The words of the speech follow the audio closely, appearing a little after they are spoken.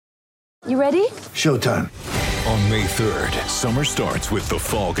You ready? Showtime. On May 3rd, summer starts with The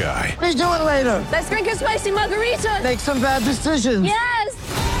Fall Guy. Let's do it later. Let's drink a spicy margarita. Make some bad decisions. Yes.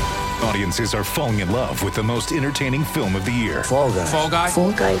 Audiences are falling in love with the most entertaining film of the year. Fall Guy. Fall Guy?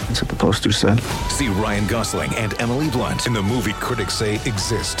 Fall Guy. That's what the poster said. See Ryan Gosling and Emily Blunt in the movie critics say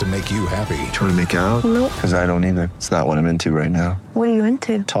exists to make you happy. Trying to make it out? Nope. Because I don't either. It's not what I'm into right now. What are you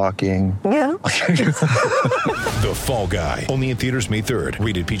into? Talking. Yeah. The Fall Guy. Only in theaters May 3rd.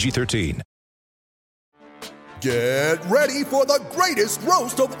 Rated PG-13. Get ready for the greatest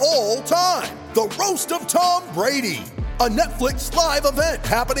roast of all time. The Roast of Tom Brady. A Netflix live event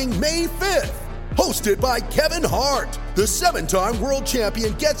happening May 5th. Hosted by Kevin Hart. The 7-time world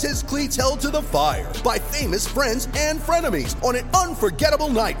champion gets his cleats held to the fire by famous friends and frenemies on an unforgettable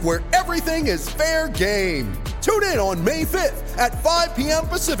night where everything is fair game. Tune in on May 5th at 5 p.m.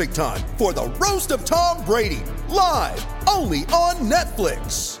 Pacific time for the Roast of Tom Brady. Live only on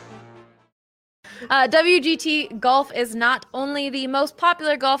Netflix. WGT Golf is not only the most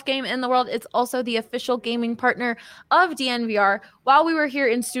popular golf game in the world, it's also the official gaming partner of DNVR. While we were here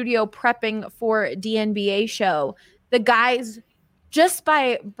in studio prepping for DNBA show, the guys, just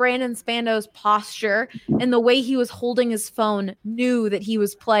by Brandon Spando's posture and the way he was holding his phone, knew that he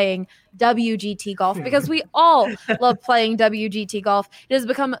was playing WGT golf because we all love playing WGT golf. It has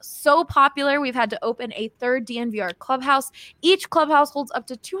become so popular. We've had to open a third DNVR clubhouse. Each clubhouse holds up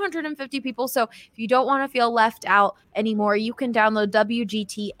to 250 people. So if you don't want to feel left out anymore, you can download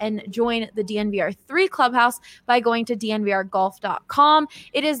WGT and join the DNVR 3 clubhouse by going to dnvrgolf.com.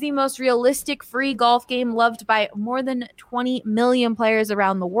 It is the most realistic free golf game loved by more than 20 million players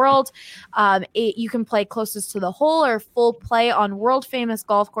around the world. You can play closest to the hole or full play on world famous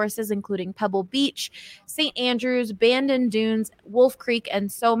golf courses, including Pebble Beach, St. Andrews, Bandon Dunes, Wolf Creek,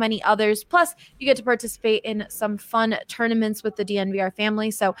 and so many others. Plus, you get to participate in some fun tournaments with the DNVR family.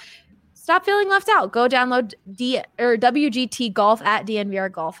 So stop feeling left out. Go download WGT Golf at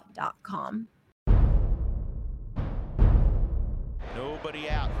dnvrgolf.com. Nobody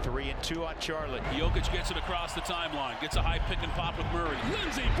out. 3-2 on Charlotte. Jokic gets it across the timeline. Gets a high pick and pop with Murray.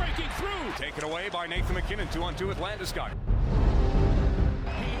 Lindsay breaking through. Taken away by Nathan McKinnon. 2-on-2 with Landeskog.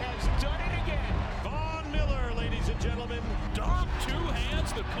 He has done it again. Von Miller, ladies and gentlemen. Dom, 2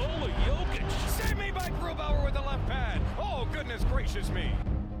 hands, Nikola Jokic. Save me by Grubauer with the left pad. Oh, goodness gracious me.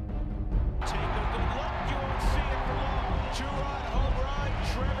 Take a good look. You won't see it for long. 2-run home run.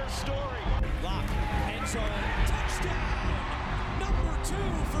 Trevor Story. Lock. End zone. Touchdown. Number 2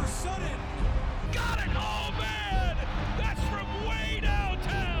 for Sutton. Got it. Oh, man. That's from way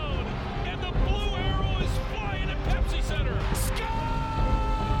downtown. And the blue arrow is flying at Pepsi Center. Score!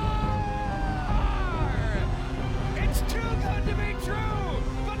 It's too good to be true.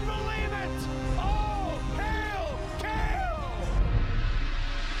 But believe it. Oh, hail, Kale.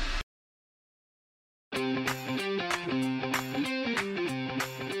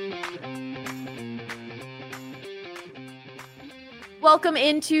 Welcome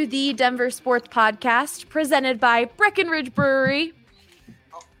into the Denver Sports Podcast, presented by Breckenridge Brewery.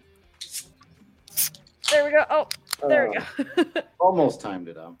 There we go. Oh, there we go. Almost timed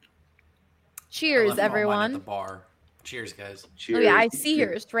it up. Cheers, everyone. At the bar. Cheers, guys. Cheers. Oh, yeah, I see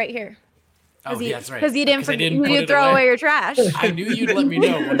yours right here. Oh, yeah, that's right. Because you didn't, Put throw away your trash. I knew you'd let me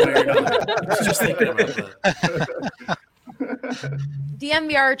know one way or another. I was just thinking about that.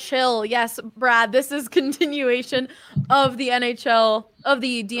 DNVR chill. Yes, Brad, this is continuation of the NHL, of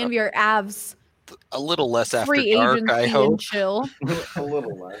the DNVR Avs. A little less after free dark, I hope. And chill. A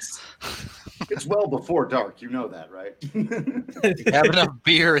little less. It's well before dark. You know that, right? If you have enough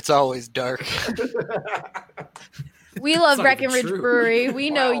beer, it's always dark. We love Breckenridge Brewery. We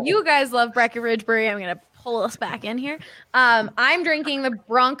know you guys love Breckenridge Brewery. I'm going to pull us back in here. I'm drinking the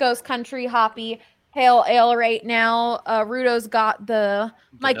Broncos Country Hoppy Pale Ale right now. Rudo's got the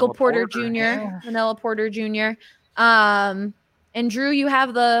Michael Porter Jr., Vanilla Porter Jr. And Drew, you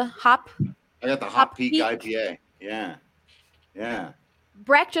have the hop. I got the Hop Peak IPA. Yeah. Yeah.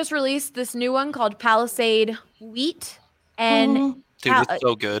 Breck just released this new one called Palisade Wheat. And dude, it's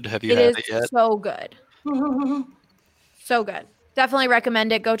so good. Have you had it yet? So good. So good. Definitely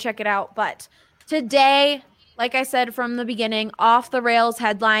recommend it. Go check it out. But today, like I said from the beginning, Off the Rails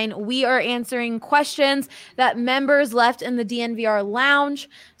headline, we are answering questions that members left in the DNVR Lounge.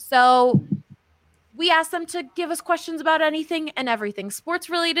 So we asked them to give us questions about anything and everything, sports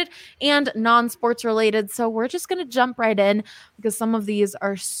related and non-sports related. So we're just going to jump right in because some of these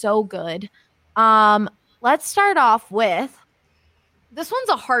are so good. Let's start off with, this one's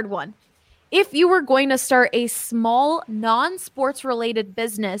a hard one. If you were going to start a small non-sports related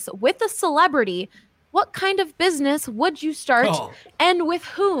business with a celebrity, what kind of business would you start and with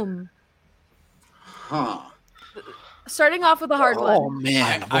whom? Starting off with a hard one. Oh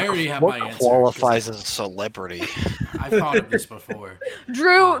man, I already have what my answer. qualifies as a celebrity? I've thought of this before.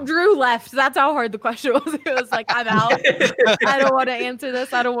 Drew left. That's how hard the question was. It was like, I'm out. I don't want to answer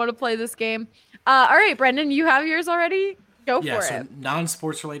this. I don't want to play this game. All right, Brendan, you have yours already? Go for it.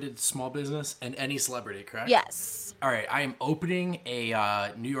 Non-sports related small business and any celebrity, correct? Yes. All right, I am opening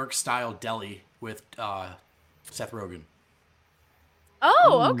a New York style deli with Seth Rogen.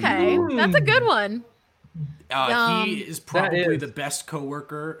 Oh, okay. That's a good one. He is probably the best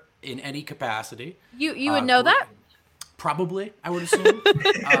coworker in any capacity. You would know that? Probably, I would assume.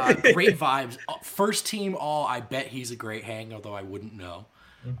 Great vibes. First team all, I bet he's a great hang, although I wouldn't know.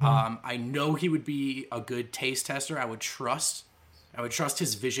 I know he would be a good taste tester. I would trust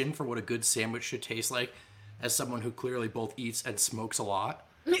his vision for what a good sandwich should taste like as someone who clearly both eats and smokes a lot.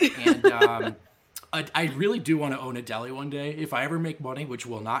 And I really do want to own a deli one day. If I ever make money, which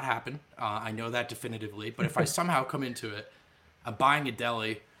will not happen, I know that definitively. But if I somehow come into it, I'm buying a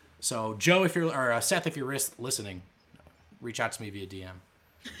deli. So Joe, Seth, if you're listening, reach out to me via DM.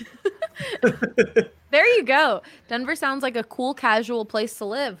 There you go. Denver sounds like a cool, casual place to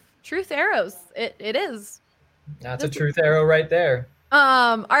live. Truth arrows. It is. That's a truth arrow right there.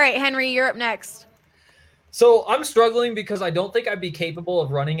 All right, Henry, you're up next. So I'm struggling because I don't think I'd be capable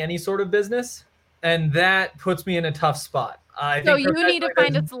of running any sort of business. And that puts me in a tough spot. So you need to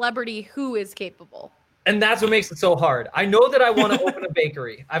find a celebrity who is capable. And that's what makes it so hard. I know that I want to open a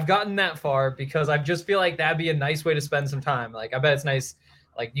bakery. I've gotten that far because I just feel like that'd be a nice way to spend some time. Like, I bet it's nice.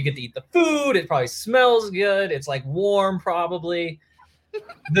 Like, you get to eat the food. It probably smells good. It's, like, warm probably.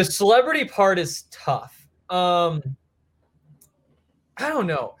 The celebrity part is tough. I don't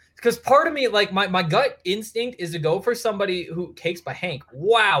know. Because part of me, like, my gut instinct is to go for somebody who Cakes by Hank.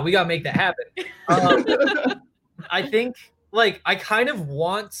 Wow, we got to make that happen. I think, like, I kind of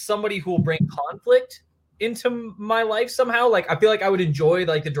want somebody who will bring conflict into my life somehow. Like, I feel like I would enjoy,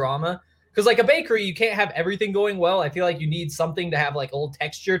 like, the drama. Because, like, a bakery, you can't have everything going well. I feel like you need something to have, like, a little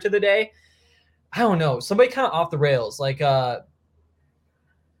texture to the day. I don't know. Somebody kind of off the rails. Like, I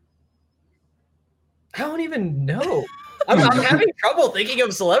don't even know. I'm having trouble thinking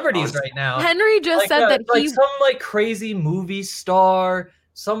of celebrities right now. Henry just said that like some like crazy movie star,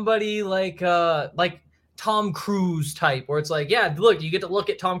 somebody like Tom Cruise type, where it's like, yeah, look, you get to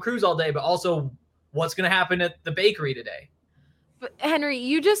look at Tom Cruise all day, but also what's going to happen at the bakery today. But Henry,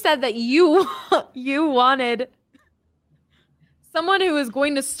 you just said that you wanted someone who is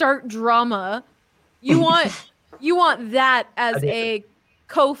going to start drama. You want that as a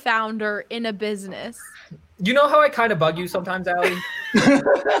co-founder in a business. You know how I kind of bug you sometimes, Allie?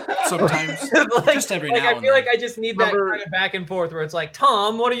 Sometimes. Like, just every like now I and feel then. like I just need that kind of back and forth where it's like,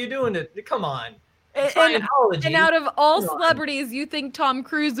 Tom, what are you doing? Come on. Scientology. And out of all celebrities, you think Tom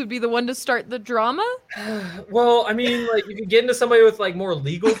Cruise would be the one to start the drama? Well, I mean, like, you could get into somebody with like more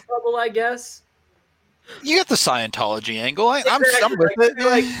legal trouble, I guess. You get the Scientology angle. I'm with it.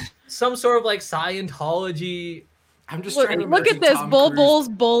 Like some sort of like Scientology. I'm just look at this Tom Bulls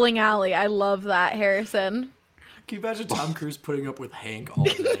bowling alley. I love that, Harrison. Can you imagine Tom Cruise putting up with Hank all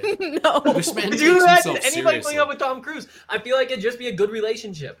day? No. This man Could you takes imagine himself anybody seriously. putting up with Tom Cruise? I feel like it'd just be a good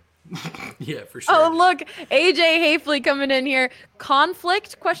relationship. Yeah, for sure. Oh, look, AJ Hafley coming in here.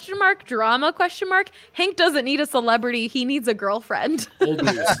 Conflict, ? Drama, ? Hank doesn't need a celebrity. He needs a girlfriend. Old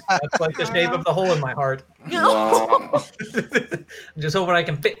news. That's like the shape of the hole in my heart. No. I'm just hoping I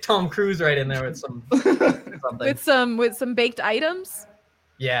can fit Tom Cruise right in there with some something. with some baked items.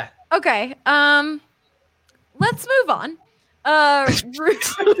 Yeah. Okay. Let's move on. I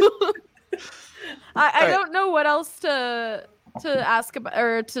don't know what else to ask about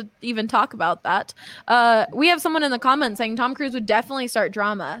or to even talk about that. We have someone in the comments saying Tom Cruise would definitely start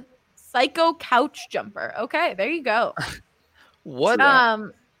drama. Psycho couch jumper. Okay, there you go.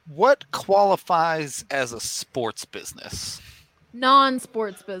 What qualifies as a sports business?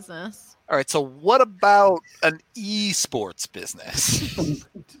 Non-sports business. All right, so what about an esports business?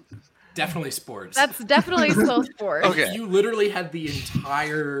 Definitely sports. That's definitely still sports. Okay. You literally had the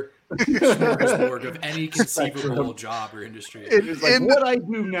entire smorgasbord of any conceivable job or industry. It is like what I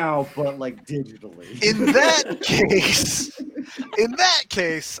do now, but like digitally. In that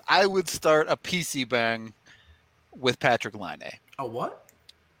case, I would start a PC bang with Patrick Laine. A what?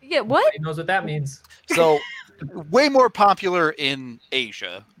 Yeah, what? He knows what that means. So, way more popular in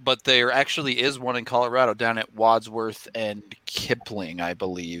Asia, but there actually is one in Colorado down at Wadsworth and Kipling, I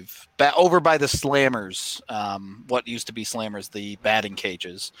believe. Over by the Slammers, what used to be Slammers, the batting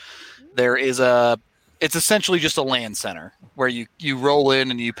cages. There is it's essentially just a LAN center where you roll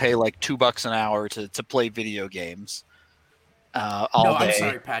in and you pay like $2 an hour to play video games. all no, day. I'm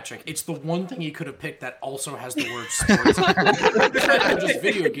sorry, Patrick. It's the one thing you could have picked that also has the word sports. It's not just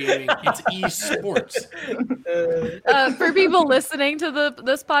video gaming, it's esports. For people listening to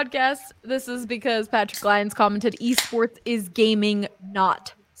this podcast, this is because Patrick Lyons commented esports is gaming,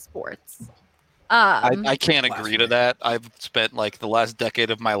 not sports. I can't agree to that. I've spent like the last decade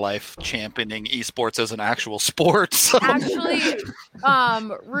of my life championing esports as an actual sport. So. Actually,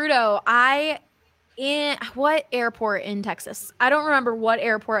 Rudo, in what airport in Texas? I don't remember what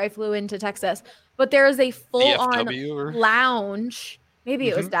airport I flew into Texas, but there is a full-on lounge. Maybe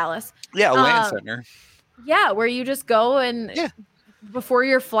it was Dallas. Yeah, LAN center. Yeah, where you just go and before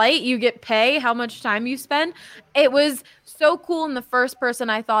your flight, you get pay how much time you spend. It was so cool, and the first person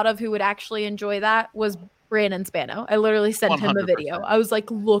I thought of who would actually enjoy that was Brandon Spano. I literally sent him a video. I was like,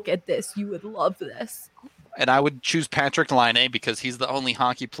 look at this. You would love this. And I would choose Patrick Laine because he's the only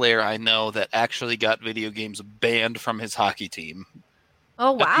hockey player I know that actually got video games banned from his hockey team.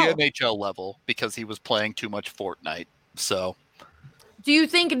 Oh, wow. At the NHL level because he was playing too much Fortnite. So, do you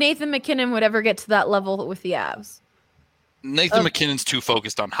think Nathan McKinnon would ever get to that level with the Avs? Nathan McKinnon's too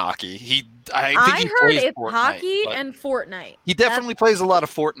focused on hockey. I heard it's Fortnite, hockey and Fortnite. He definitely plays a lot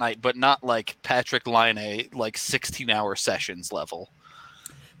of Fortnite, but not like Patrick Laine, like 16-hour sessions level.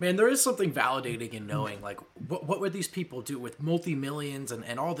 Man, there is something validating in knowing, like, what would these people do with multi-millions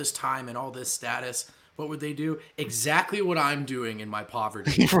and all this time and all this status? What would they do? Exactly what I'm doing in my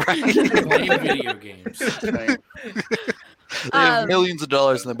poverty. Playing video games. Right. They have millions of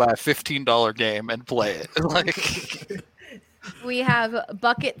dollars and they buy a $15 game and play it. Like, we have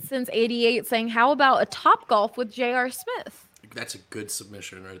Bucket since '88 saying, how about a Topgolf with J.R. Smith? That's a good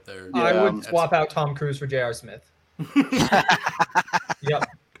submission right there. Yeah, I would swap out Tom Cruise for J.R. Smith. Yep.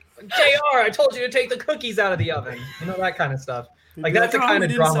 JR, I told you to take the cookies out of the oven. You know, that kind of stuff. Like, that's the kind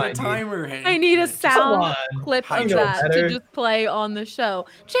of drama I need a sound clip of that to just play on the show.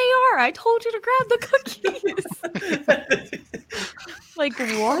 JR, I told you to grab the cookies. Like,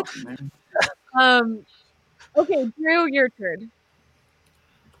 what? Okay, Drew, your turn.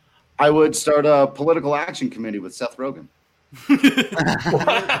 I would start a political action committee with Seth Rogen.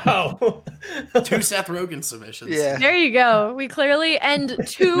 Wow. 2 Seth Rogen submissions. Yeah. There you go. We clearly end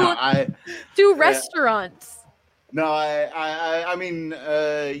two restaurants. No, I mean,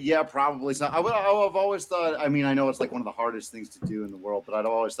 yeah, probably. So I've always thought. I mean, I know it's like one of the hardest things to do in the world, but I'd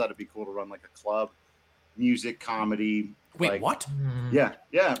always thought it'd be cool to run like a club, music, comedy. Wait, like, what? Yeah.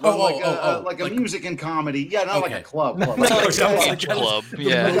 Like a music and comedy. Yeah, not like a club. Club.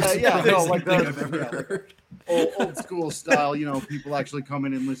 Yeah. No, like the old school style. You know, people actually come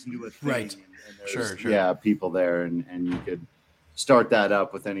in and listen to a thing. Right. And there's, Sure. Yeah, people there, and you could start that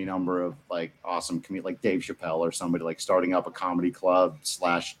up with any number of like awesome like Dave Chappelle or somebody, like starting up a comedy club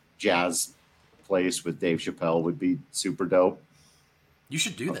 / jazz place with Dave Chappelle would be super dope. You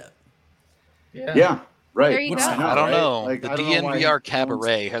should do that. Yeah. Right. There you go. I don't know. Like, the I don't know why DNVR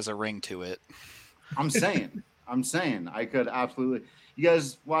Cabaret has a ring to it. I'm saying I could absolutely. You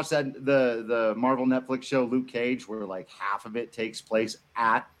guys watch that the Marvel Netflix show Luke Cage, where like half of it takes place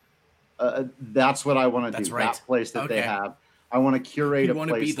at. That's what I want to do. Right. That place that they have. I want to curate a place like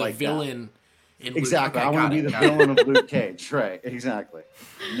that. You want to be the villain. In exactly. Luke. Okay, I want to be the villain of Luke Cage. Right. Exactly.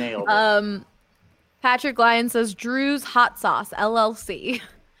 Nailed it. Patrick Lyon says Drew's Hot Sauce LLC.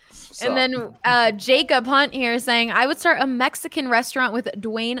 And then Jacob Hunt here saying, I would start a Mexican restaurant with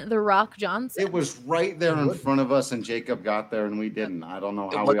Dwayne "The Rock" Johnson. It was right there in front of us, and Jacob got there, and we didn't. I don't know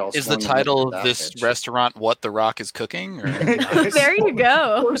how we all. Is the title of this restaurant "What The Rock Is Cooking"? Or? There you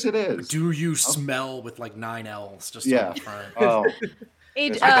go. Of course it is. Do you smell with like 9 L's just on the front? Oh,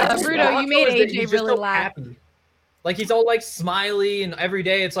 Bruno, you made AJ really laugh. Happy. Like, he's all like smiley, and every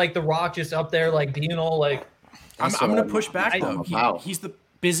day it's like The Rock just up there, like being all like. I'm going to push back though. He's the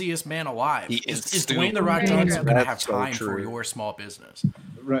busiest man alive. Is Dwayne "The Rock" Johnson going to have time for your small business?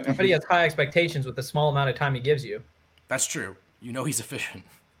 Right. But he has high expectations with the small amount of time he gives you. That's true. You know he's efficient.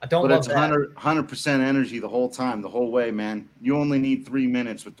 I don't but love it's that. 100% energy the whole time, the whole way, man. You only need 3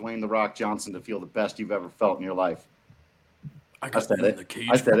 minutes with Dwayne "The Rock" Johnson to feel the best you've ever felt in your life. I got in the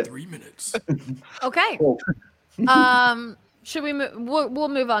cage for 3 minutes. Okay. Should we move? We'll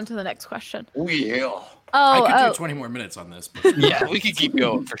move on to the next question. Oh, yeah. I could do 20 more minutes on this. But. Yeah, we could keep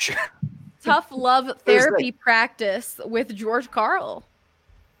going for sure. Tough love therapy practice with George Carl.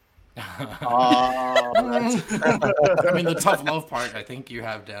 I mean, the tough love part, I think you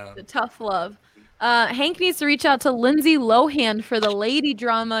have down. The tough love. Hank needs to reach out to Lindsay Lohan for the lady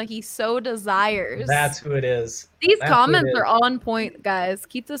drama he so desires. That's who it is. These comments are on point, guys.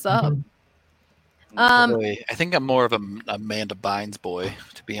 Keep this up. Boy, I think I'm more of a Amanda Bynes boy,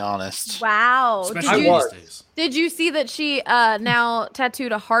 to be honest. Wow. Especially these days. Did you see that she now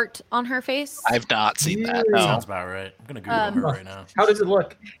tattooed a heart on her face? I've not seen that. That No. sounds about right. I'm gonna Google her right now. How does it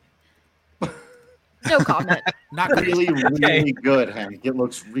look? No comment. Not really, really good, Hank. It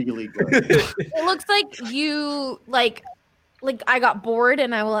looks really good. It looks like you like I got bored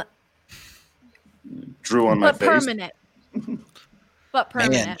and I will. Drew on my But face. permanent. But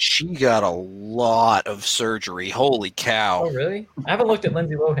permanent. Man, she got a lot of surgery. Holy cow. Oh, really? I haven't looked at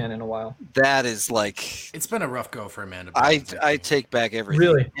Lindsay Lohan in a while. That is like... It's been a rough go for Amanda. I take back everything.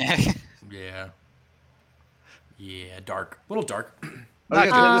 Really? Yeah. Yeah, dark. A little dark. Okay,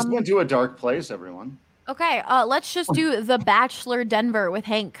 so this went to a dark place, everyone. Okay, let's just do The Bachelor Denver with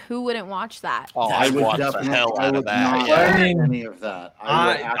Hank. Who wouldn't watch that? Oh, I watched the hell out of that. Not Yeah. any of that.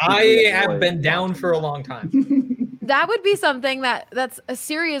 I have been down for a long time. That would be something that's a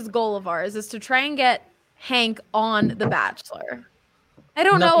serious goal of ours, is to try and get Hank on The Bachelor. I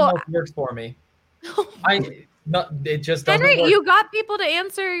don't Nothing know. else works for me. It just doesn't Henry, work. you got people to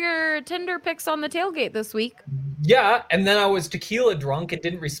answer your Tinder pics on the tailgate this week. Yeah, and then I was tequila drunk and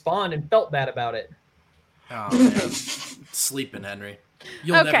didn't respond and felt bad about it. Oh, man. Sleeping, Henry.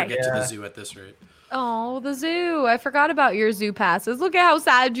 You'll Okay. never get to the zoo at this rate. Oh, the zoo. I forgot about your zoo passes. Look at how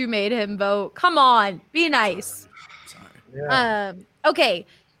sad you made him, Vogt. Come on. Be nice. Sorry. Okay.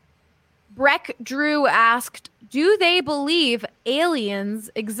 Breck Drew asked, do they believe aliens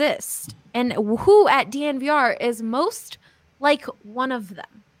exist? And who at DNVR is most like one of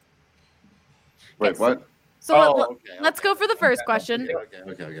them? Wait, what? So let's go for the first question.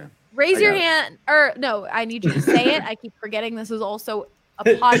 Okay. Raise your hand, or no, I need you to say it. I keep forgetting this is also a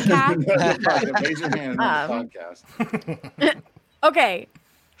podcast. Raise your hand on the podcast. Okay.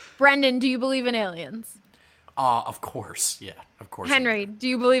 Brendan, do you believe in aliens? Of course. Yeah, of course. Henry, do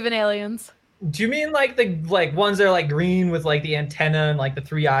you believe in aliens? Do you mean like the ones that are like green with like the antenna and like the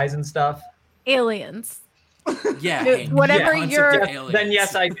 3 eyes and stuff? Aliens. Yeah. Dude, whatever concept your of aliens. Then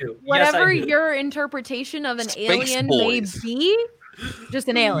yes, I do. whatever yes, I do. your interpretation of an Space alien boys. may be, just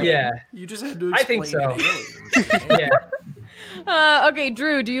an alien. Yeah, You just had to I think explain so. aliens. Yeah. Okay,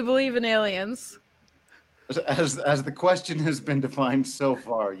 Drew, do you believe in aliens? As the question has been defined so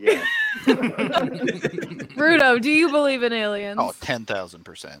far, yeah. Rudo, do you believe in aliens? Oh,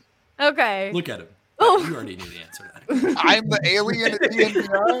 10,000%. Okay. Look at him. Oh. You already knew the answer to that. I'm the alien at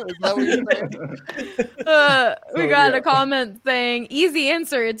DNVR? Is that what you're saying? We got a comment saying, easy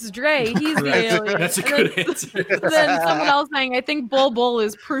answer, it's Dre. He's the alien. That's a And good then- answer. Then someone else saying, I think Bull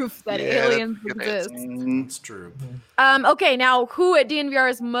is proof that Yeah, aliens that's a good exist. It's true. Okay, now who at DNVR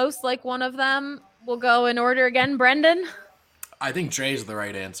is most like one of them? We'll go in order again. Brendan? I think Dre's the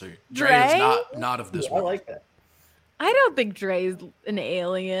right answer. Dre Dre? is not of this I world. like that. I don't think Dre's an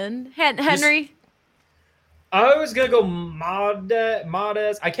alien. Henry? I was gonna go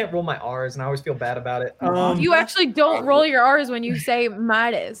modest. I can't roll my R's, and I always feel bad about it. You actually don't roll your R's when you say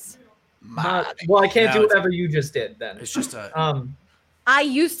Midas. Well, I can't do No, it's- whatever you just did. Then It's just a. I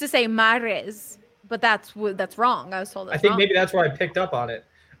used to say Mares, but that's wrong. I was told that's I think wrong. maybe that's where I picked up on it.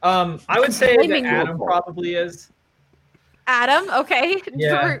 I would say that Blaming you. Adam probably is. Adam, okay.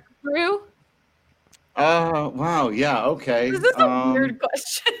 Yeah. Drew? Wow, yeah, okay. This is a weird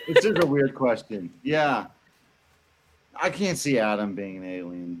question. This is a weird question. Yeah. I can't see Adam being an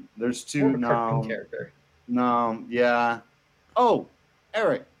alien. There's two, More of a cartoon no. character. No, yeah. Oh,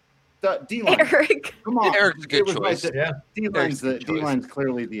 Eric. D-line. Eric. Come on. Eric's a good It was choice. Like Yeah. D-line's, Eric's a good choice. D-line's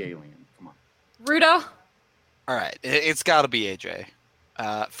clearly the alien. Come on. Rudo? All right. It's got to be AJ.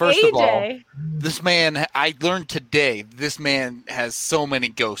 First of all, AJ. this man, I learned today, this man has so many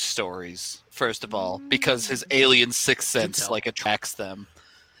ghost stories, first of all, because his alien sixth sense like attracts them.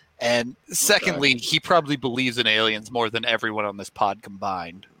 And secondly, he probably believes in aliens more than everyone on this pod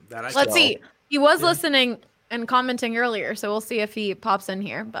combined. Let's see. He was listening and commenting earlier, so we'll see if he pops in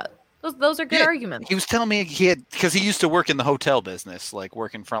here. But those are good arguments. He was telling me because he used to work in the hotel business, like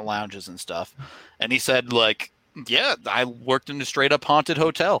working front lounges and stuff. And he said, like, yeah, I worked in a straight up haunted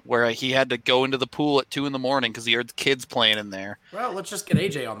hotel where he had to go into the pool at 2 a.m. because he heard the kids playing in there. Well, let's just get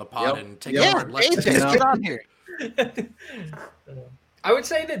AJ on the pod and take Yeah, over. And let's AJ, get on here. I would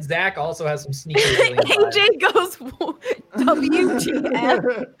say that Zach also has some sneaky alien vibes. AJ goes,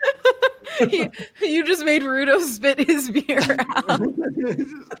 WTF. You just made Rudo spit his beer out.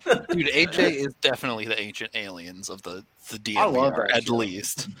 Dude, AJ is definitely the ancient aliens of the I love DNVR, that at show.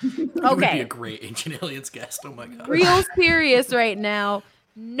 least. He would be Okay. a great Ancient Aliens guest. Oh my god. Real serious right now.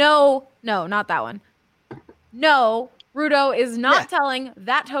 No, not that one. No, Rudo is not telling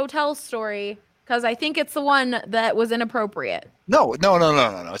that hotel story because I think it's the one that was inappropriate. No.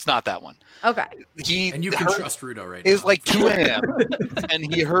 It's not that one. Okay. And you can trust Rudo right now. It was like 2 a.m.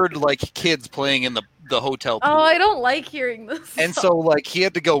 and he heard like kids playing in the hotel pool. Oh, I don't like hearing this. And so like he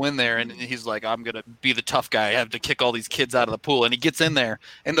had to go in there and he's like, I'm going to be the tough guy. I have to kick all these kids out of the pool. And he gets in there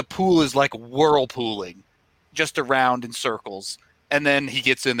and the pool is like whirlpooling just around in circles. And then he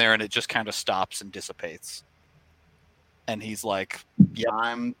gets in there and it just kind of stops and dissipates. And he's like, yep.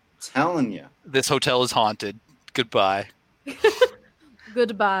 I'm telling you. This hotel is haunted. Goodbye.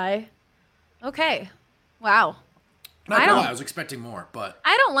 Goodbye. Okay. Wow. I was expecting more, but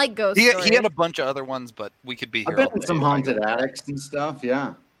I don't like ghost stories. He had a bunch of other ones, but we could be here. I've been in some haunted attics and stuff.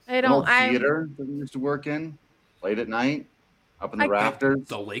 Yeah. I don't. Theater that we used to work in late at night, up in the rafters.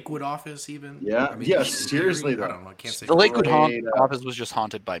 The Lakewood office, even. Yeah. I mean, yeah. Seriously, though. I don't know. I can't say the Lakewood office was just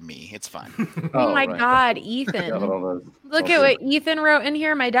haunted by me. It's fine. Oh my God, Ethan! Look at what Ethan wrote in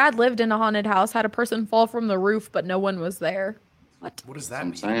here. My dad lived in a haunted house, had a person fall from the roof, but no one was there. What? What does that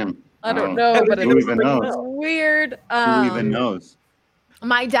mean? Saying. I don't know, but who even knows? Weird. Who even knows?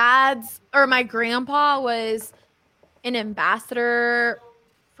 My grandpa was an ambassador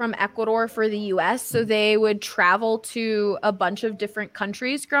from Ecuador for the U.S., so they would travel to a bunch of different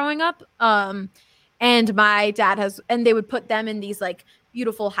countries growing up. And my dad and they would put them in these like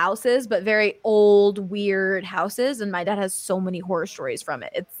beautiful houses, but very old, weird houses. And my dad has so many horror stories from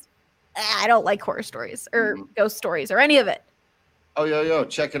it. I don't like horror stories or ghost stories or any of it. Oh, yo,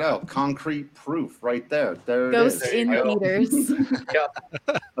 check it out. Concrete proof right there. There Ghost it is. in theaters.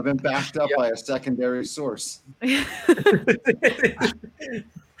 I've been backed up by a secondary source.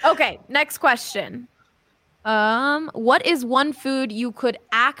 Okay, next question. What is one food you could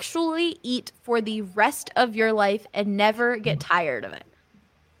actually eat for the rest of your life and never get tired of it?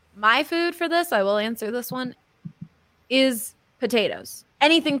 My food for this, I will answer this one, is potatoes.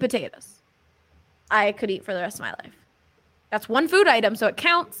 Anything potatoes. I could eat for the rest of my life. That's one food item, so it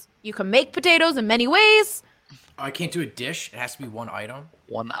counts. You can make potatoes in many ways. I can't do a dish. It has to be one item.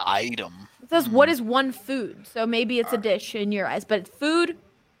 One item. It says, what is one food? So maybe it's a dish in your eyes, but it's food.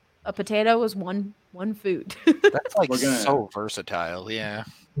 A potato is one food. That's like so versatile, yeah.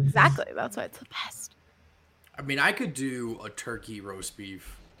 Exactly. That's why it's the best. I mean, I could do a turkey roast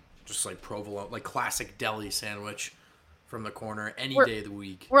beef, just like provolone, like classic deli sandwich from the corner any day of the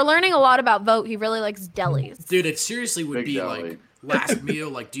week. We're learning a lot about Vogt. He really likes delis. Dude, it seriously would Big be deli. like last meal,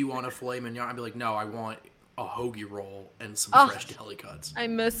 like, do you want a filet mignon? I'd be like, no, I want a hoagie roll and some fresh deli cuts. I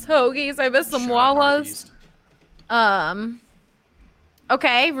miss hoagies. I miss some Shut up, Wawas.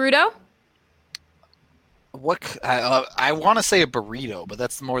 Okay, Rudo? I want to say a burrito, but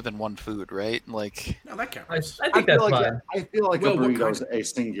that's more than one food, right? Like, no, that counts. I think that's fine. I feel like a burrito is a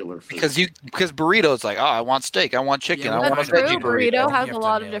singular food. Because burritos, like, I want steak, I want chicken, I want a That's true. veggie burrito. Burrito has a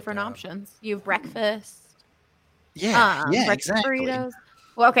lot of different options. You have breakfast. Yeah, breakfast exactly. burritos.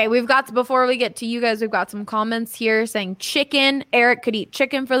 Well, okay, before we get to you guys, we've got some comments here saying chicken. Eric could eat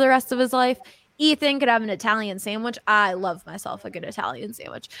chicken for the rest of his life. Ethan could have an Italian sandwich. I love myself a good Italian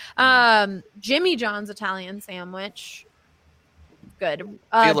sandwich. Jimmy John's Italian sandwich. Good.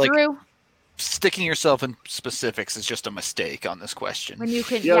 I feel like Drew? sticking yourself in specifics is just a mistake on this question. When you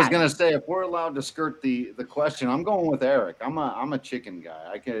can, I was gonna say, if we're allowed to skirt the question, I'm going with Eric. I'm a chicken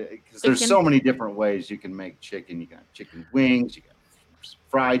guy. Because there's so many different ways you can make chicken. You can have chicken wings. You got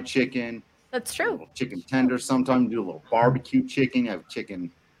fried chicken. That's true. Chicken tenders. Sometimes you do a little barbecue chicken. You have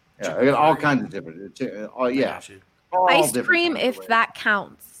chicken. Yeah, I got all kinds of different. Ice cream, if that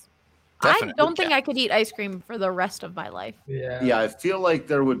counts. Definitely I don't think I could eat ice cream for the rest of my life. Yeah, I feel like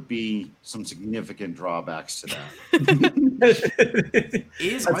there would be some significant drawbacks to that.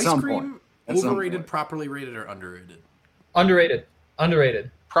 Is ice cream overrated, properly rated, or underrated? Underrated.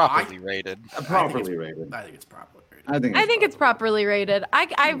 Properly rated. Properly rated. I think it's properly rated. I think it's properly rated.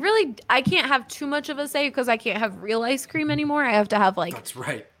 I can't have too much of a say because I can't have real ice cream anymore. I have to have That's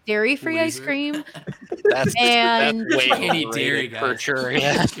right. Dairy-free ice cream. That's way can't eat dairy, guys. for sure.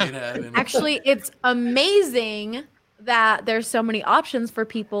 Yeah. Actually, it's amazing that there's so many options for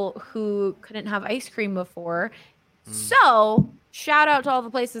people who couldn't have ice cream before. So shout out to all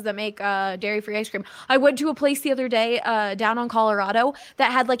the places that make dairy-free ice cream. I went to a place the other day down on Colorado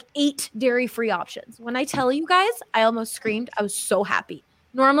that had like 8 dairy-free options. When I tell you guys, I almost screamed. I was so happy.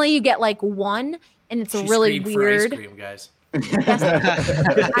 Normally you get like one, and it's really weird. For ice cream, guys. Yes,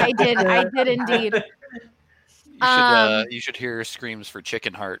 I did indeed. You should hear her screams for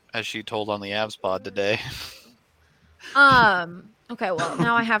Chicken Heart, as she told on the Avs pod today. Okay, well,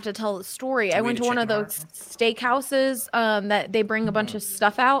 now I have to tell the story. I went to one of those steakhouses that they bring a bunch of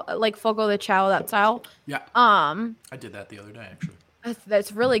stuff out, like Fogo de Chao, that style. Yeah. I did that the other day, actually.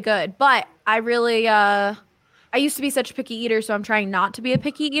 That's really good. But I really I used to be such a picky eater, so I'm trying not to be a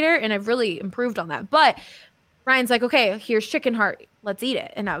picky eater, and I've really improved on that. But Ryan's like, okay, here's chicken heart. Let's eat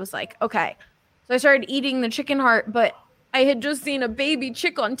it. And I was like, okay. So I started eating the chicken heart, but I had just seen a baby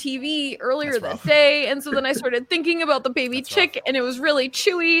chick on TV earlier that day. And so then I started thinking about the baby chick, and it was really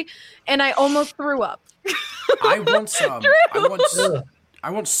chewy, and I almost threw up. I once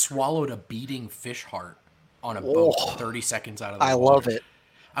swallowed a beating fish heart on a boat 30 seconds out of the water. I love it.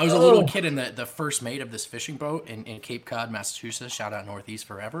 I was a little kid in the first mate of this fishing boat in Cape Cod, Massachusetts. Shout out Northeast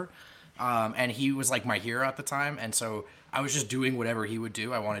forever. And he was like my hero at the time. And so I was just doing whatever he would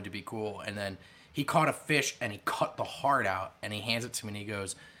do. I wanted to be cool. And then he caught a fish and he cut the heart out and he hands it to me and he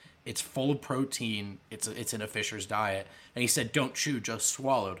goes, it's full of protein. It's in a fisher's diet. And he said, don't chew, just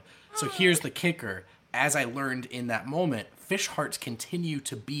swallowed. So here's the kicker. As I learned in that moment, fish hearts continue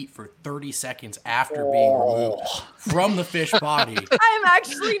to beat for 30 seconds after being removed from the fish body. I'm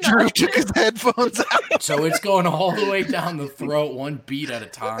actually not. Drew took his headphones out. So it's going all the way down the throat, one beat at a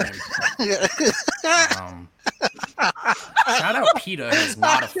time. Shout out PETA is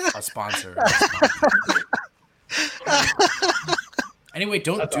not a sponsor. Anyway,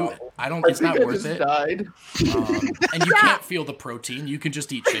 don't do it. It's not worth it. Died. And you can't feel the protein. You can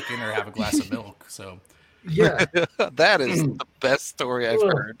just eat chicken or have a glass of milk. So Yeah. That is the best story I've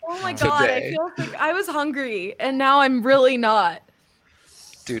heard. Oh my God. I feel like I was hungry and now I'm really not.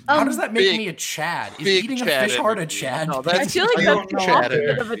 Dude, how does that make me a Chad? Is eating a fish heart a Chad? No, I feel like that's the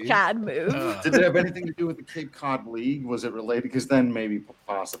opposite of a Chad move. Did it have anything to do with the Cape Cod League? Was it related? Because then maybe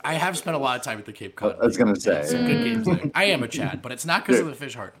possibly. I have spent a lot of time at the Cape Cod. I was going to say. Some good games there. I am a Chad, but it's not because of the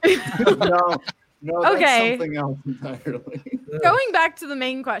fish heart. No, that's Okay. something else entirely. Going back to the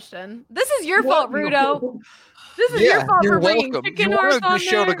main question. This is your fault, Rudo. This is your fault you're for bringing welcome. chicken You hearts wanted on the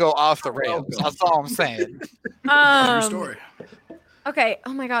show there. to go off the rails. That's all I'm saying. True story. Okay.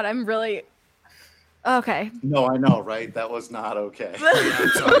 Oh my God. I'm really. Okay. No, I know, right? That was not okay. I'm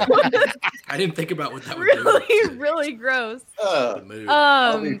sorry. I didn't think about what that would do. Really, really gross.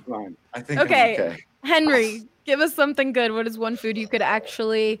 I'll be fine. I think Okay. I'm okay. Henry, give us something good. What is one food you could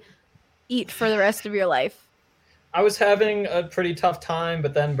actually eat for the rest of your life? I was having a pretty tough time,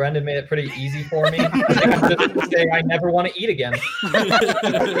 but then Brendan made it pretty easy for me. I think I'm just gonna say I never want to eat again.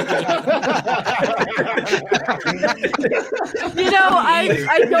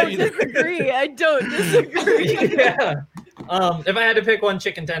 I don't disagree. I don't disagree. Yeah. If I had to pick one,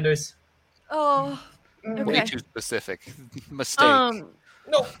 chicken tenders. Oh. Way Okay. too specific. Mistake. No.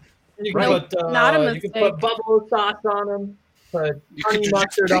 You can Right. put Not a you can mistake. put buffalo sauce on them. Put honey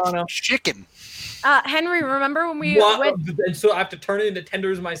mustard on them. Chicken. Henry, remember when we What? went? And so I have to turn it into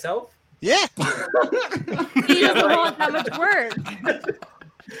tenders myself? Yeah. He doesn't want that much work.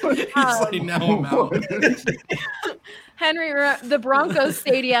 He's like, now I'm out. Henry, the Broncos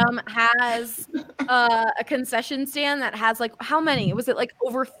Stadium has a concession stand that has like how many? Was it like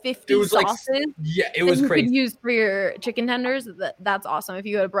over 50 It was like- sauces? Yeah, it was that you crazy. could use for your chicken tenders. That's awesome. If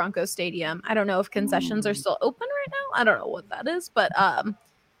you go to Broncos Stadium, I don't know if concessions are still open right now. I don't know what that is, but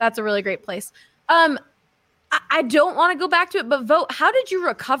that's a really great place. I don't want to go back to it, but Vogt, how did you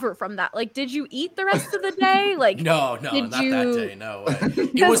recover from that? Like, did you eat the rest of the day? Like, No, not that day. No way.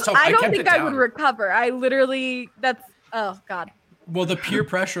 It because was tough. I don't kept think it I down. would recover. I literally, oh God. Well, the peer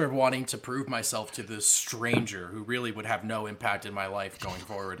pressure of wanting to prove myself to this stranger who really would have no impact in my life going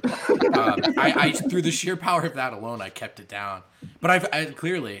forward. I through the sheer power of that alone, I kept it down. But I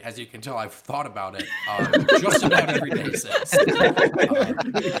clearly, as you can tell, I've thought about it just about every day since.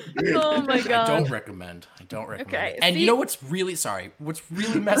 Oh my God. I don't recommend. Okay, it. And see- you know what's really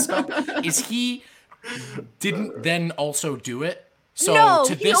messed up is he didn't then also do it. So No,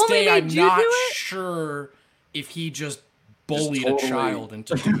 to he this only day, made I'm you not do it? sure if he just bullied totally- a child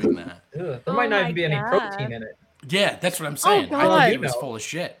into doing that. There Oh might not my even be any God. protein in it. Yeah, that's what I'm saying. I God. think he was full of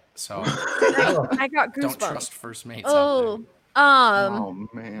shit. So I got don't goosebumps. trust first mates. out there. Oh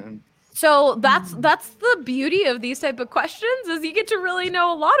man. So that's the beauty of these type of questions is you get to really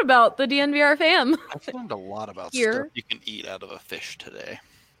know a lot about the DNVR fam. I've learned a lot about Here. stuff you can eat out of a fish today.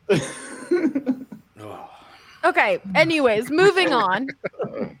 Okay. Anyways, moving on.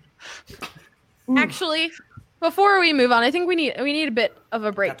 Actually, before we move on, I think we need a bit of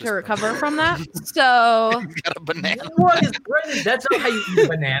a break to recover from that. So Got a banana. What is Brendan? That's not how you eat a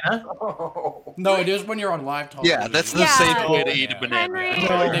banana. No, it is when you're on live television. Yeah, that's the Yeah. safe way to eat a banana.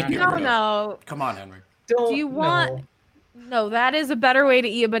 Henry, no. Come on, Henry. Do you want? No, that is a better way to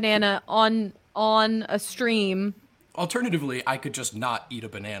eat a banana on a stream. Alternatively, I could just not eat a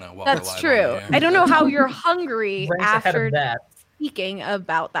banana while we're That's live true. on the air. I don't know how you're hungry Ranks ahead after of that. speaking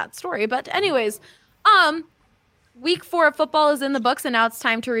about that story, but anyways, Week 4 of football is in the books, and now it's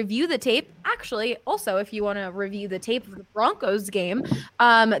time to review the tape. Actually, also, if you want to review the tape of the Broncos game,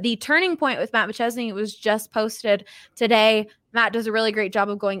 the Turning Point with Matt McChesney was just posted today. Matt does a really great job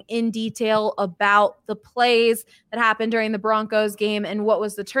of going in detail about the plays that happened during the Broncos game and what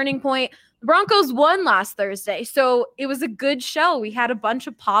was the turning point. The Broncos won last Thursday, so it was a good show. We had a bunch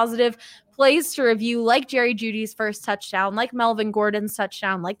of positive plays to review, like Jerry Jeudy's first touchdown, like Melvin Gordon's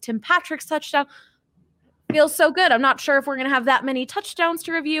touchdown, like Tim Patrick's touchdown. Feels so good. I'm not sure if we're going to have that many touchdowns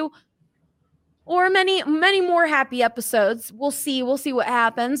to review or many more happy episodes. We'll see what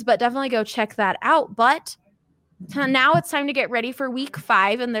happens, but definitely go check that out. But now it's time to get ready for week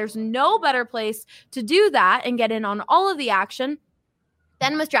 5, and there's no better place to do that and get in on all of the action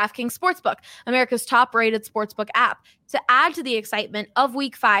than with DraftKings Sportsbook, America's top-rated sportsbook app. To add to the excitement of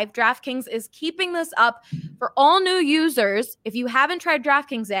week 5, DraftKings is keeping this up for all new users. If you haven't tried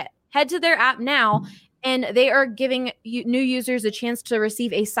DraftKings yet, head to their app now, and they are giving new users a chance to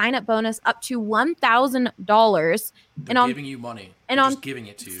receive a sign-up bonus up to $1,000. They're giving you money. They're just giving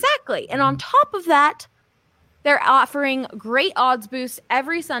it to you. Exactly. And on top of that, they're offering great odds boosts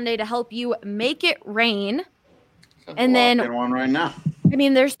every Sunday to help you make it rain. And then one right now. I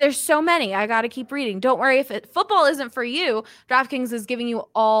mean, there's so many. I got to keep reading. Don't worry if football isn't for you. DraftKings is giving you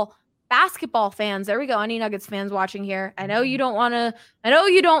all basketball fans. There we go. Any Nuggets fans watching here. I know you don't want to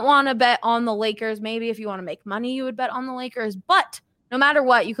bet on the Lakers. Maybe if you want to make money, you would bet on the Lakers. But no matter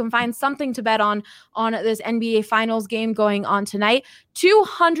what, you can find something to bet on this NBA Finals game going on tonight.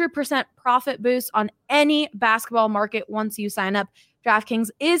 200% profit boost on any basketball market once you sign up. DraftKings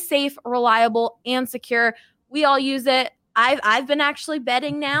is safe, reliable, and secure. We all use it. I've been actually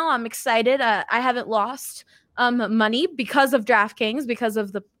betting now. I'm excited. I haven't lost money because of DraftKings, because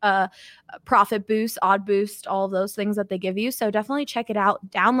of the profit boost, odd boost, all of those things that they give you. So definitely check it out.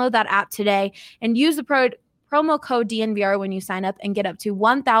 Download that app today and use the promo code DNVR when you sign up and get up to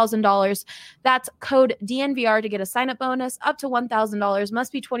 $1,000. That's code DNVR to get a sign-up bonus up to $1,000.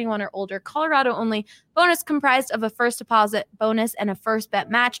 Must be 21 or older. Colorado only. Bonus comprised of a first deposit bonus and a first bet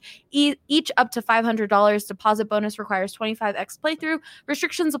match, each up to $500. Deposit bonus requires 25x playthrough.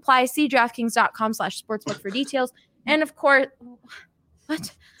 Restrictions apply. See DraftKings.com/sportsbook for details. And of course,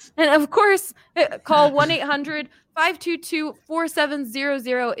 call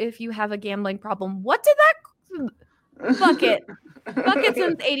 1-800-522-4700 if you have a gambling problem. What did that bucket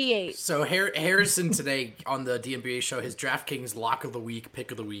since 88? So Harrison today on the DNVR show, his DraftKings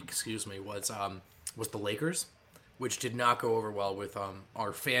pick of the week, was the Lakers, which did not go over well with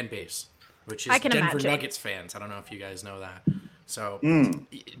our fan base, which is Denver Nuggets fans. I don't know if you guys know that. So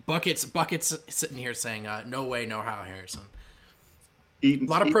Bucket's sitting here saying, no way, no how, Harrison. A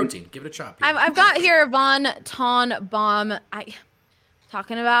lot of protein. Give it a shot. I've got here Von Ton Bomb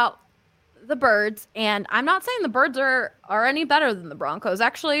talking about the Birds, and I'm not saying the Birds are any better than the Broncos.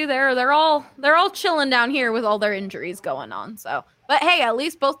 Actually, they're all chilling down here with all their injuries going on. So, but hey, at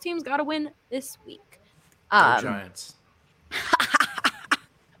least both teams got to win this week. Giants.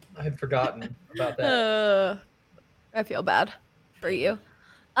 I had forgotten about that. I feel bad for you.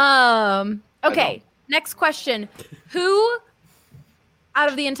 Okay, next question: who out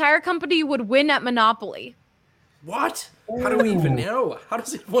of the entire company would win at Monopoly? What? How do we even know? How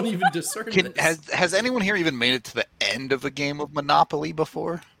does anyone even discern this? Has anyone here even made it to the end of a game of Monopoly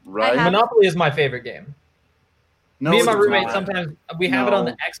before? Right. Monopoly is my favorite game. Me and my roommate sometimes we have it on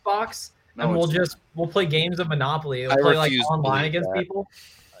the Xbox, and we'll play games of Monopoly. We'll play like online against people.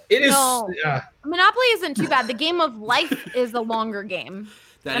 It is. Monopoly isn't too bad. The game of life is the longer game,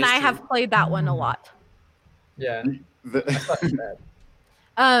 and I have played that one a lot. Yeah.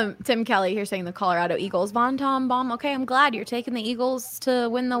 Tim Kelly here saying the Colorado Eagles. Von Tom Bomb. Okay, I'm glad you're taking the Eagles to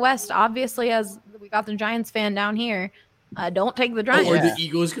win the West. Obviously, as we got the Giants fan down here, don't take the Giants. Or the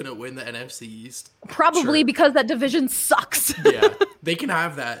Eagles going to win the NFC East? Probably because that division sucks. Yeah, they can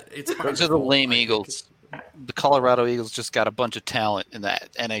have that. Those are the lame Eagles. The Colorado Eagles just got a bunch of talent in that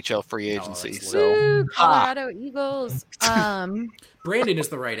NHL free agency. Colorado Eagles. Brandon is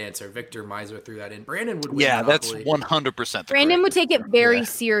the right answer. Victor Miser threw that in. Brandon would win. Yeah, Monopoly. That's 100%. Brandon would take it very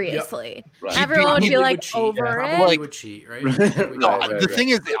seriously. Yep. Right. Everyone would be like over it. He would cheat, right? The thing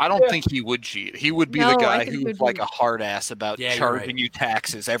is, I don't think he would cheat. He would be the guy who's like a hard ass about charging you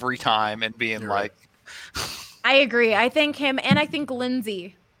taxes every time and being like. I agree. I think him and I think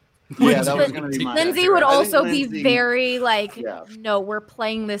Lindsay. Yeah, that was going to be my Lindsay would also be very like, no, we're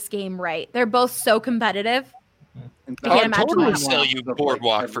playing this game right. They're both so competitive. I can't imagine totally sell you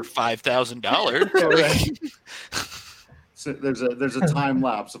Boardwalk for $5,000. So there's a time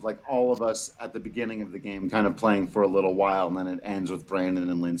lapse of like all of us at the beginning of the game kind of playing for a little while, and then it ends with Brandon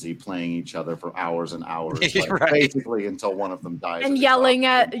and Lindsay playing each other for hours and hours, like, Right. basically until one of them dies. And yelling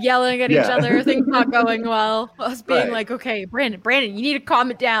at each other, things not going well. Us being Right. like, okay, Brandon, you need to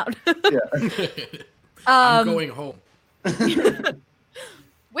calm it down. I'm going home.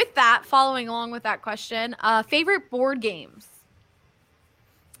 With that, following along with that question, favorite board games?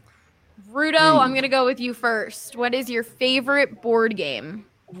 Rudo, I'm going to go with you first. What is your favorite board game?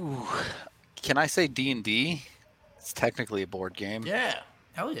 Ooh. Can I say D&D? It's technically a board game. Yeah.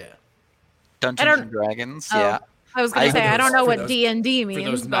 Hell yeah. Dungeons and Dragons. Oh, Yeah. I was going to say, I don't know what those- D&D means.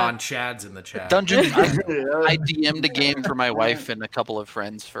 For those but- non-chads in the chat. Dungeons. I DM'd a game for my wife and a couple of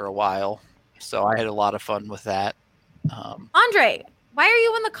friends for a while, so I had a lot of fun with that. Andre, why are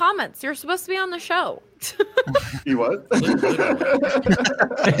you in the comments? You're supposed to be on the show. You what?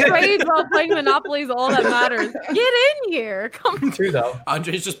 Trades while playing Monopoly is all that matters. Get in here. Come True though.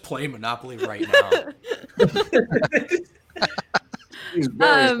 Andre's just playing Monopoly right now. He's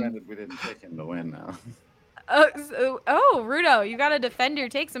very offended we didn't pick him to win now. Rudo, you got to defend your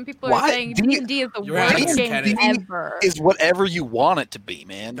take. Some people are saying D&D is the worst game ever. Is whatever you want it to be,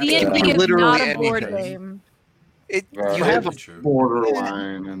 man. D&D is not a board game. You have a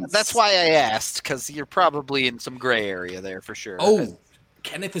borderline. And That's why I asked, because you're probably in some gray area there for sure. Oh,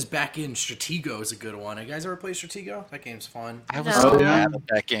 Kenneth is back in. Stratego is a good one. You guys ever play Stratego? That game's fun. I was so mad at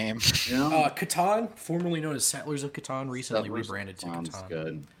that game. Catan, formerly known as Settlers of Catan, recently rebranded to Catan.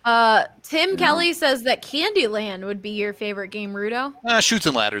 Good. Tim Kelly says that Candyland would be your favorite game, Rudo. Shoots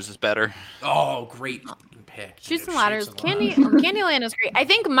and Ladders is better. Oh, great pick. Shoots and Ladders. Candyland is great. I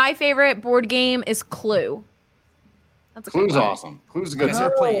think my favorite board game is Clue. That's a Clue's good one. awesome. Clue's a You good guys one.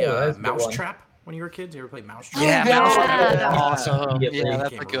 ever play that's a good one. Mousetrap when you were kids? You ever play Mousetrap? Yeah, Mousetrap is awesome. Immediately. Yeah,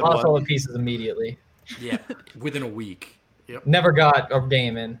 that's a good Lost all one. the pieces immediately. Yeah, within a week. Yep. Never got a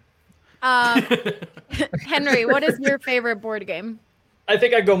game in. Henry, what is your favorite board game? I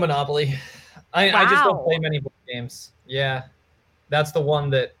think I'd go Monopoly. I just don't Wow. play many board games. Yeah. That's the one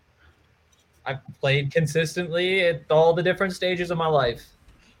that I've played consistently at all the different stages of my life.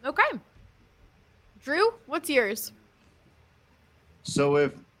 Okay. Drew, what's yours? So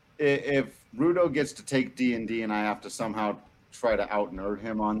if Rudo gets to take D&D and I have to somehow try to out-nerd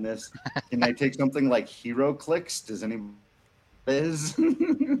him on this, can I take something like Hero Clicks? Does anybody?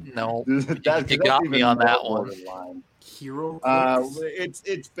 No. That's You got even me on that more one. borderline. Hero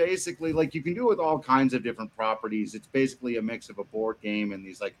It's basically like you can do it with all kinds of different properties. It's basically a mix of a board game and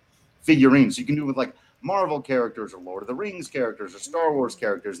these like figurines. You can do it with like Marvel characters or Lord of the Rings characters or Star Wars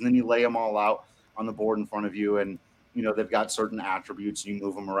characters, and then you lay them all out on the board in front of you, and you know they've got certain attributes. You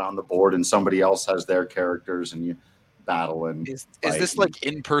move them around the board, and somebody else has their characters, and you battle and Is fight this and- like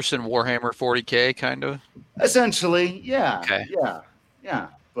in-person Warhammer 40K kind of? essentially, yeah, Okay. yeah.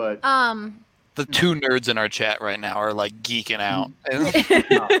 But The two nerds in our chat right now are like geeking out.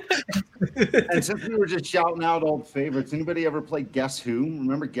 and since we were just shouting out old favorites, anybody ever play Guess Who?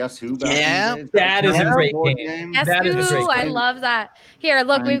 Remember Guess Who? Back Yeah. in the days? That is a great board game. Yes, That is a great I game. love that. Here,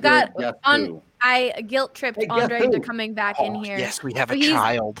 look, I'm we've got good, Guess on. Who. I guilt tripped Hey, guess Andre who? to coming back in here. Yes, we have So a he's-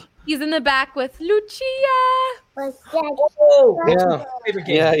 child. He's in the back with Lucia. Oh, Yeah. favorite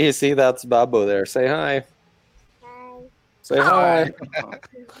game. Yeah, you see, that's Babu there. Say hi. Say hi.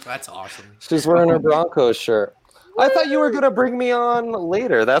 That's awesome. She's wearing her Broncos shirt. I thought you were going to bring me on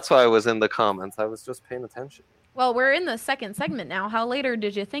later. That's why I was in the comments. I was just paying attention. Well, we're in the second segment now. How later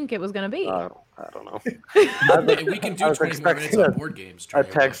did you think it was going to be? I don't know. Hey, we can I do was 20 more minutes expecting on board games. a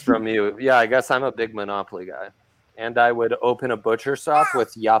text from you. Yeah, I guess I'm a big Monopoly guy. And I would open a butcher shop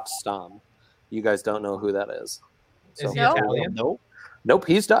with Jaap Stam. You guys don't know who that is. Is he Italian? Nope,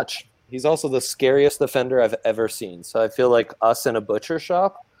 he's Dutch. He's also the scariest defender I've ever seen. So I feel like us in a butcher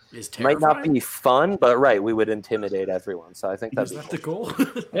shop might not be fun, but right, we would intimidate everyone. So I think Is that'd that be the goal?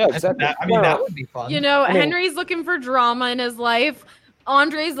 Yeah, exactly. That would be fun. You know, I mean- Henry's looking for drama in his life.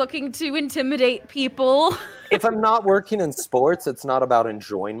 Andre's looking to intimidate people. If I'm not working in sports, it's not about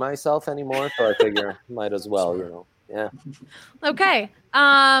enjoying myself anymore. So I figure might as well, you know. Yeah. Okay.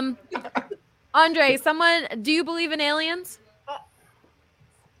 Andre, do you believe in aliens?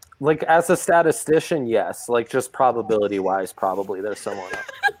 Like as a statistician, yes. Like just probability wise, probably there's someone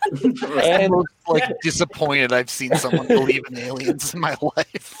else. And like disappointed I've seen someone believe in aliens in my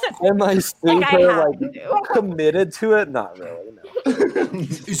life. Am I super have committed to it? Not really. No.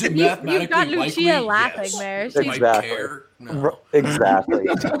 Is it You've mathematically got likely? Lucia laughing Yes. there. Do I Exactly. care? No. Exactly.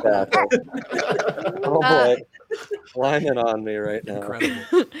 Oh boy. Lining on me right now.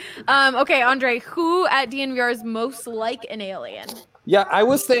 Incredible. Okay, Andre, who at DNVR is most like an alien? Yeah, I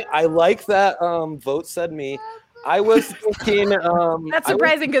was saying I like that Vogt said me. I was thinking. That's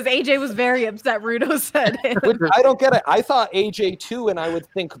surprising because AJ was very upset. Rudo said it. I don't get it. I thought AJ too, and I would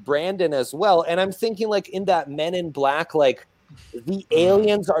think Brandon as well. And I'm thinking like in that Men in Black, like the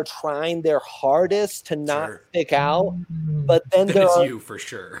aliens are trying their hardest to not stick out, but then it's you for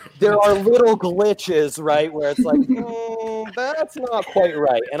sure. There are little glitches, right, where it's like, that's not quite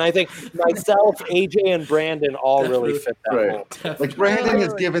right. And I think myself, AJ, and Brandon all really fit that mold. Like Brandon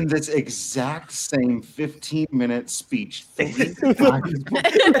has given this exact same 15-minute speech 3 times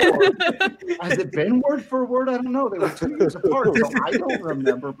before. Has it been word for word? I don't know. They were 2 years apart, so I don't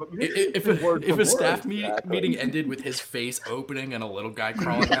remember. But if a staff meeting ended with his face opening and a little guy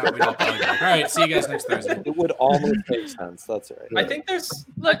crawling out, we'd all probably be like, all right, see you guys next Thursday. It would almost make sense. That's right. I think there's.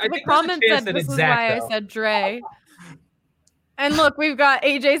 Look, I the think comment there's a chance said that this it's is Zach, why though. I said Dre. And look, we've got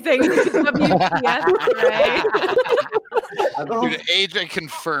AJ saying WTF, Dre. Dude, AJ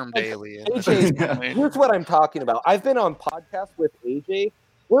confirmed alien. AJ, here's what I'm talking about. I've been on podcasts with AJ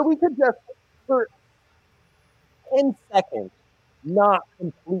where we could just, for 10 seconds, not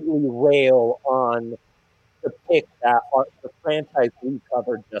completely rail on the pick that the franchise we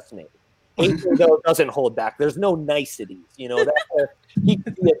covered just made. AJ, though, doesn't hold back. There's no niceties, you know. That's where he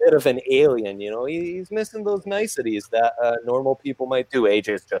could be a bit of an alien, you know. He's missing those niceties that normal people might do.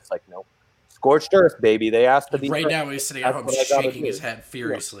 AJ's just like, no. Scorched earth, baby. They asked to be. Right now, he's sitting at home shaking his head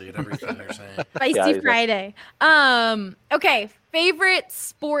furiously at everything they're saying. Feisty Friday. Okay, favorite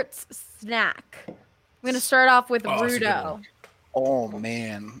sports snack. I'm gonna start off with Rudo. Oh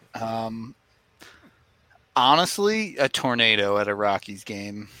man. Honestly, a tornado at a Rockies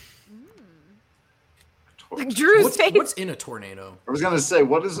game. Drew's face. What's in a tornado? I was gonna say,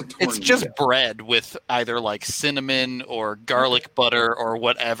 what is a tornado? It's just bread with either like cinnamon or garlic butter or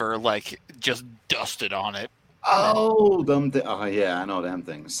whatever, like just dusted on it. Oh, oh yeah, I know them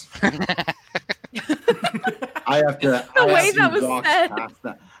things. I have to. The way that was said.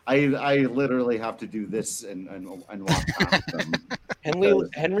 That. I literally have to do this and walk past them.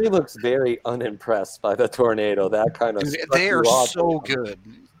 Henry looks very unimpressed by the tornado. That kind of. They are so good.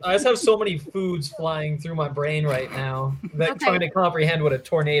 I just have so many foods flying through my brain right now that trying to comprehend what a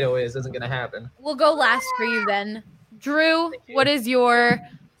tornado isn't going to happen. We'll go last for you then. Drew, what is your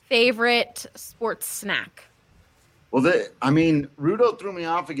favorite sports snack? Well, Rudo threw me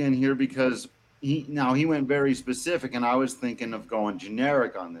off again here because he went very specific, and I was thinking of going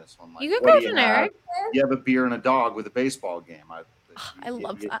generic on this one. Like, you could go generic. You have a beer and a dog with a baseball game. I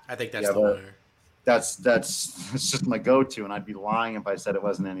love that. I think that's the winner. That's just my go-to, and I'd be lying if I said it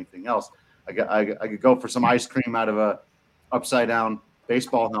wasn't anything else. I could go for some ice cream out of a upside-down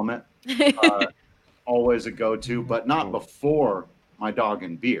baseball helmet. Always a go-to, but not before my dog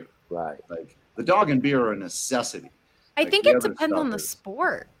and beer. Right. Like the dog and beer are a necessity. I think it depends on the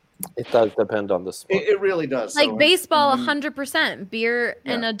sport. It does depend on the sport. It really does. Like baseball, 100%. Beer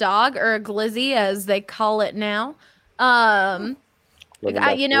and a dog, or a glizzy, as they call it now. I'm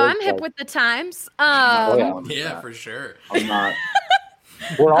hip with the times. Yeah, for sure. I'm not.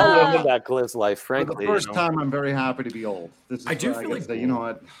 We're all living that glizz life, frankly. For the first time, I'm very happy to be old. I do feel like, you know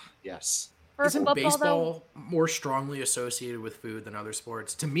what? Yes. Isn't baseball more strongly associated with food than other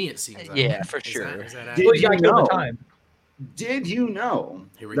sports? To me, it seems that yeah, way. For sure. Did you know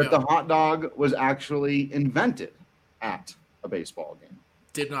that the hot dog was actually invented at a baseball game?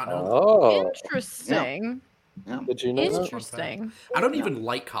 Did not know. Oh, interesting. Yeah. Did you know? Interesting. I don't even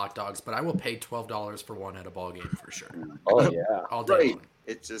like hot dogs, but I will pay $12 for one at a ball game for sure. Oh yeah, all day. Right.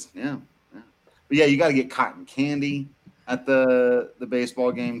 It's just But yeah, you got to get cotton candy at the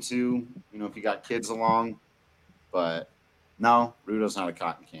baseball game too. You know, if you got kids along. But no, Rudo's not a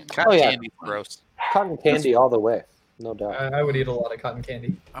cotton candy. Cotton candy's gross. Cotton candy all the way, no doubt. I would eat a lot of cotton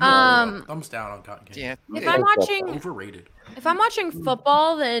candy. Thumbs down on cotton candy. Yeah. If I'm watching overrated. If I'm watching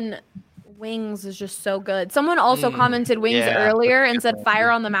football, then wings is just so good. Someone also commented wings earlier and said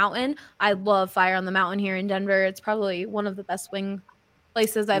Fire on the Mountain. I love Fire on the Mountain here in Denver. It's probably one of the best wing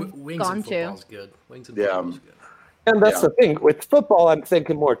places I've gone to. Good. Wings and football's good. And that's the thing. With football, I'm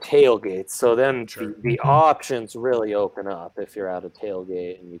thinking more tailgates. So then the options really open up if you're at a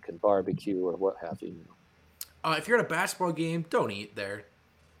tailgate and you can barbecue or what have you. If you're at a basketball game, don't eat there.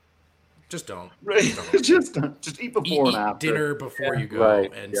 Just don't. Right. Just eat before and after. Dinner before you go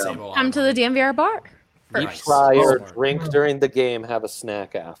and save a lot. Come to the DNVR bar. Eat prior, drink during the game, have a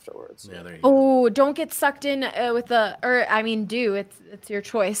snack afterwards. Yeah, there you go. Oh, don't get sucked in with it's your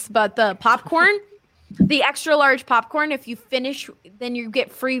choice. But the popcorn, the extra large popcorn, if you finish, then you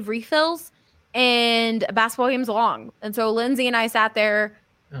get free refills, and a basketball game's long. And so Lindsay and I sat there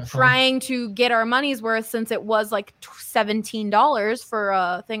trying to get our money's worth, since it was like $17 for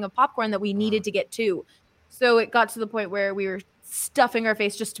a thing of popcorn that we needed to get two. So it got to the point where we were stuffing our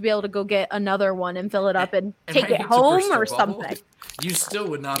face just to be able to go get another one and fill it up and take it home or something. You still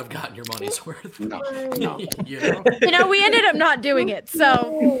would not have gotten your money's worth. No. You know, we ended up not doing it.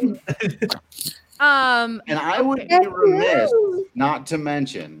 So, and I would be remiss not to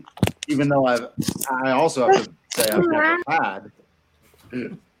mention, even though I also have to say I've never had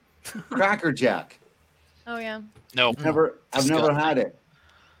Cracker Jack. Oh yeah. No, I've never had it.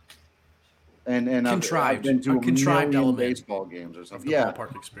 And I've been to a million baseball games or something. Yeah,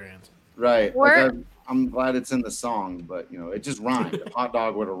 ballpark experience. Right. Like I'm glad it's in the song, but it just rhymed. Hot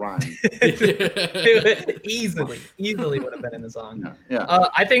dog would have rhymed. easily would have been in the song. Yeah.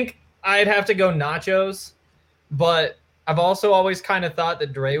 I think I'd have to go nachos, but I've also always kind of thought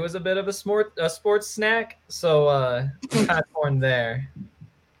that Dre was a bit of a sports snack, so kind of torn there.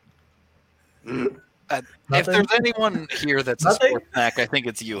 If there's anyone here that's a sports snack, I think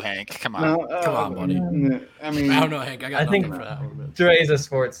it's you, Hank. Come on. Come on, buddy. I mean, I don't know, Hank. I think for that one. Dre's a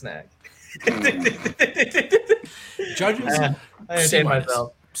sports snack. Judges? I entertained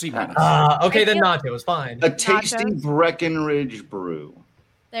myself. C-minus. Okay, then nacho was fine. A tasty Breckenridge brew.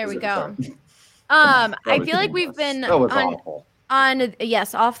 There we go. I feel like we've been awful.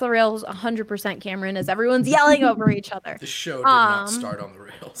 Yes, off the rails 100%, Cameron, as everyone's yelling over each other. The show did not start on the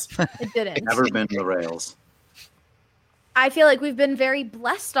rails. It didn't. Never been the rails. I feel like we've been very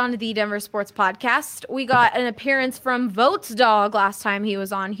blessed on the Denver Sports Podcast. We got an appearance from Vogt's dog last time he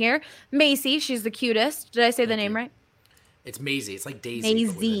was on here. Macy, she's the cutest. Did I say the name right? It's Maisie. It's like Daisy.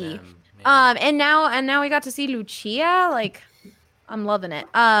 Maisie. And now we got to see Lucia. Like, I'm loving it.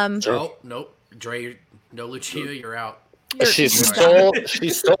 Oh, nope. Dre, no Lucia, you're out. She stole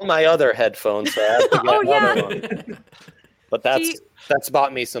my other headphones, so I have to get another one. But that's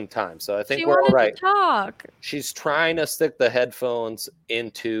bought me some time, so I think we're all right. Talk. She's trying to stick the headphones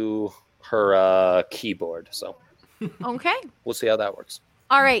into her keyboard, so okay. We'll see how that works.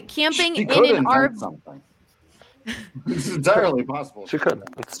 All right, camping in an RV. It's entirely possible. She could.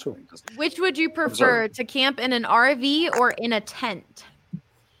 That's true. Which would you prefer, to camp in an RV or in a tent?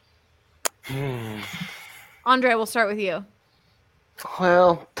 Andre, we'll start with you.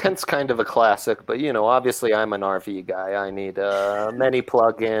 Well, tent's kind of a classic, but obviously I'm an RV guy. I need many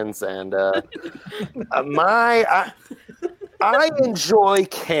plugins, and I enjoy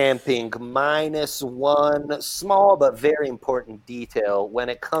camping minus one small but very important detail. When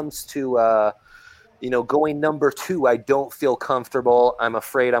it comes to going number 2, I don't feel comfortable. I'm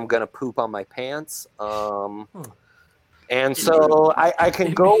afraid I'm going to poop on my pants. And so I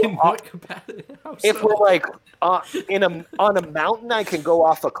can go off, if we're like on a mountain, I can go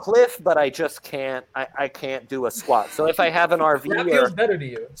off a cliff, but I just can't. I can't do a squat. So if I have an RV that feels better to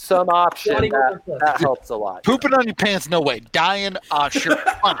you. Some option, that helps a lot. Pooping on your pants, no way. Dying, sure.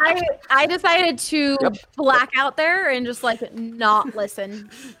 I decided to black out there and just not listen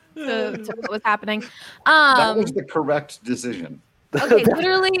to what was happening. That was the correct decision. Okay,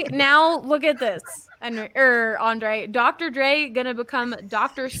 literally now look at this. Andre, Dr. Dre gonna become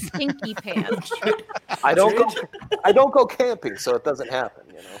Dr. Stinky Pants. I don't go camping, so it doesn't happen.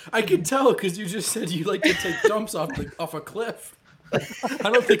 I can tell because you just said you like to take dumps off a cliff.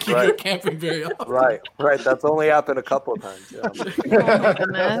 I don't think you go camping very often. Right. That's only happened a couple of times. Oh my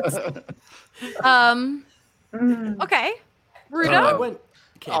goodness. Okay, Rudolph. I went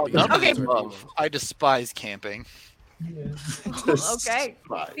camping. Okay. I despise camping. Okay.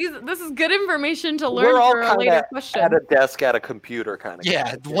 This is good information to learn We're all for a later question. at a desk at a computer kind of.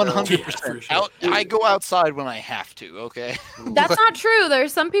 Yeah, 100%. Sure. I go outside when I have to. Okay. That's not true.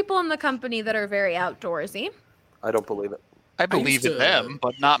 There's some people in the company that are very outdoorsy. I don't believe it. I believe in them,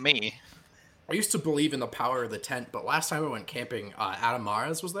 but not me. I used to believe in the power of the tent, but last time I went camping, Adam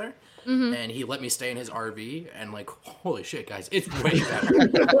Maras was there. Mm-hmm. And he let me stay in his RV, and holy shit, guys, it's way better.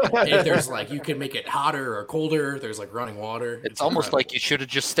 There's you can make it hotter or colder. There's running water. It's almost incredible. Like you should have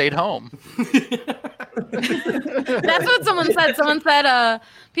just stayed home. That's what someone said. Someone said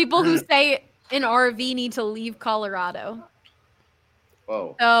people who stay in RV need to leave Colorado.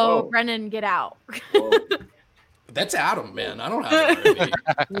 Whoa. So Brennan, get out. That's Adam, man. I don't have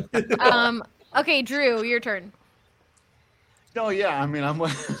an RV. Okay, Drew, your turn. No, yeah, I mean, I'm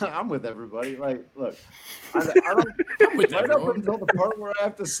with everybody. Look, I don't with right up until the part where I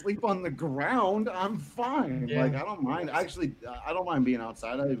have to sleep on the ground, I'm fine. Yeah. I don't mind. Actually, I don't mind being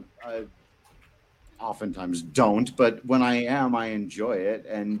outside. I oftentimes don't, but when I am, I enjoy it.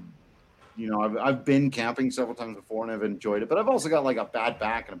 And I've been camping several times before and I've enjoyed it, but I've also got like a bad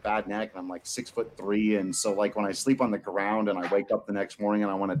back and a bad neck, and I'm like 6'3", and so like when I sleep on the ground and I wake up the next morning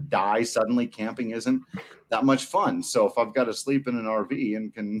and I want to die suddenly, camping isn't that much fun. So if I've got to sleep in an RV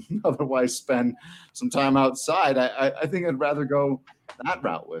and can otherwise spend some time outside, I think I'd rather go that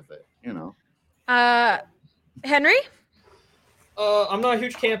route with it. Henry? I'm not a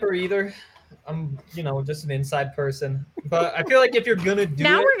huge camper either. I'm, just an inside person. But I feel like if you're gonna do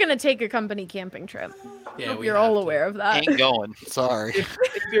now it, we're gonna take a company camping trip. Yeah, Hope you're all aware of that. Ain't going. Sorry. if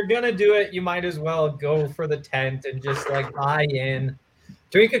you're gonna do it, you might as well go for the tent and just like buy in,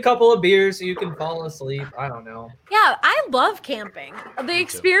 drink a couple of beers so you can fall asleep. I don't know. Yeah, I love camping. The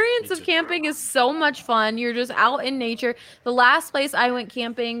experience of camping is so much fun. You're just out in nature. The last place I went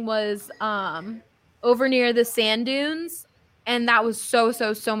camping was over near the sand dunes. And that was so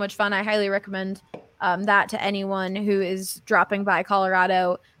much fun. I highly recommend that to anyone who is dropping by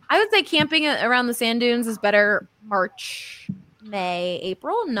Colorado. I would say camping around the sand dunes is better March, May,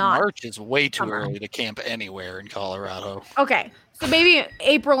 April. March is way too early to camp anywhere in Colorado. Okay, so maybe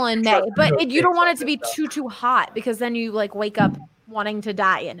April and May, but you don't want it to be too hot because then you like wake up wanting to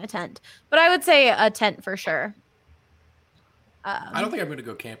die in a tent. But I would say a tent for sure. I don't think I'm going to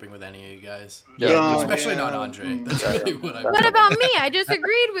go camping with any of you guys. Yeah, especially not Andre. That's really what I. What about me? I just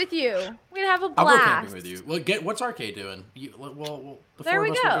agreed with you. We'd have a blast. I'll go camping with you. Well, what's RK doing? The there four we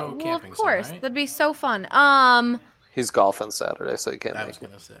of us go. will go Well, of camping course, soon, right? that'd be so fun. He's golfing Saturday, so he can't. I was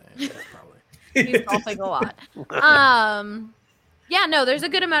going to say probably. He's golfing a lot. Yeah, no, there's a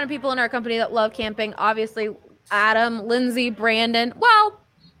good amount of people in our company that love camping. Obviously, Adam, Lindsay, Brandon. Well,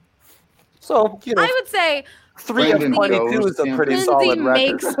 so I would say 3 of 22 is a pretty solid record.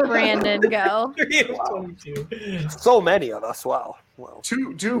 Makes Brandon go. 3 of 22. So many of us. Wow.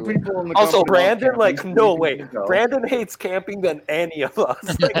 Two people in the also company Brandon, no way. Brandon hates camping than any of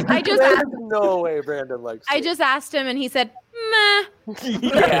us. I just asked, no way Brandon likes. I just asked him, and he said, "Meh."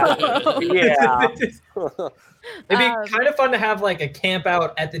 Yeah. It'd be kind of fun to have like a camp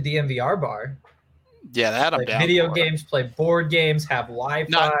out at the DNVR bar. Yeah, that I'm down. Video games, play board games, have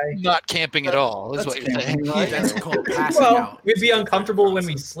Wi-Fi. Not camping at all. Is what you're saying. That's called passing out. We'd be uncomfortable when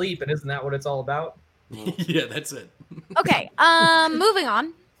we sleep, and isn't that what it's all about? Yeah, that's it. Okay, moving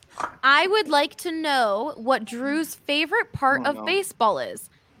on. I would like to know what Drew's favorite part of baseball is.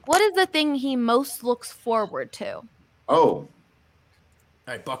 What is the thing he most looks forward to? Oh.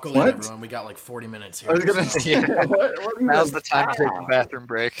 All right, buckle in, everyone. We got like 40 minutes here. I was going to say, now's the time to take the bathroom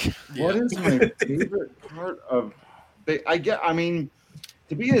break. What is my favorite part of? I mean,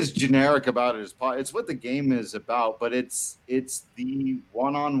 to be as generic about it as possible, it's what the game is about. But it's the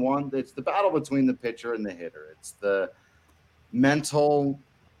one-on-one. It's the battle between the pitcher and the hitter. It's the mental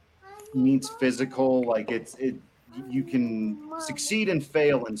meets physical. Like you can succeed and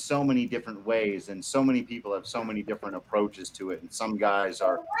fail in so many different ways, and so many people have so many different approaches to it. And some guys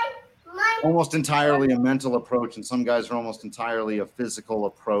are almost entirely a mental approach, and some guys are almost entirely a physical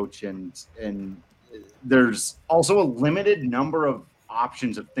approach. And there's also a limited number of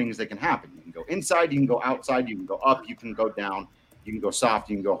options of things that can happen. You can go inside, you can go outside, you can go up, you can go down, you can go soft,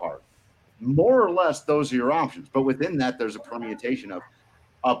 you can go hard. More or less, those are your options. But within that, there's a permutation of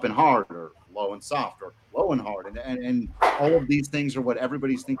up and hard, or low and soft, or low and hard. And all of these things are what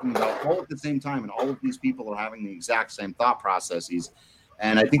everybody's thinking about all at the same time. And all of these people are having the exact same thought processes.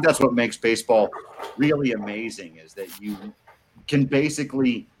 And I think that's what makes baseball really amazing, is that you can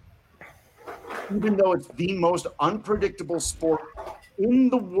basically, even though it's the most unpredictable sport in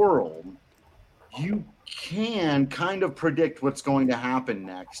the world, you can kind of predict what's going to happen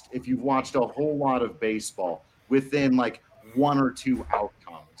next if you've watched a whole lot of baseball within like 1 or 2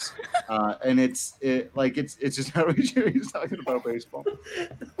 outcomes. And it's just how he's talking about baseball.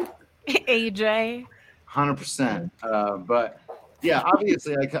 AJ. 100%. But yeah,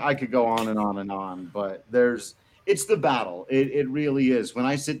 obviously I could go on and on and on, but it's the battle. It really is. When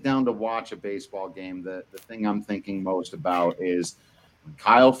I sit down to watch a baseball game, the thing I'm thinking most about is when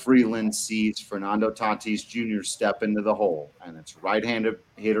Kyle Freeland sees Fernando Tatis Jr. step into the hole, and it's right-handed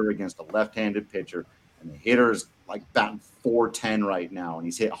hitter against a left-handed pitcher, and the hitter's like batting .410 right now, and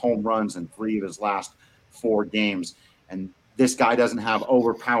he's hit home runs in 3 of his last 4 games, and this guy doesn't have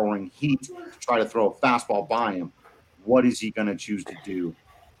overpowering heat to try to throw a fastball by him. What is he going to choose to do?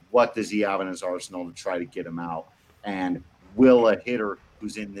 What does he have in his arsenal to try to get him out? And will a hitter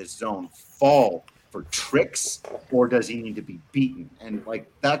who's in this zone fall for tricks, or does he need to be beaten? And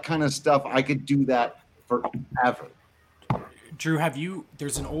like that kind of stuff, I could do that forever. Drew,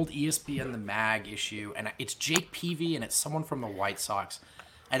 there's an old ESPN The Mag issue, and it's Jake Peavy, and it's someone from the White Sox.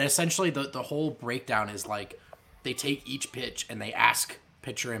 And essentially the whole breakdown is like they take each pitch and they ask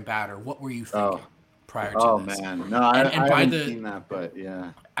pitcher and batter. What were you thinking prior to this? Oh man, no, I haven't seen that, but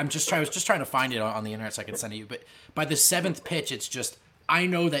yeah. I was just trying to find it on the internet so I could send it you. But by the 7th pitch, it's just I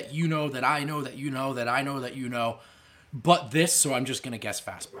know that you know that I know that you know that I know that you know. But this, so I'm just going to guess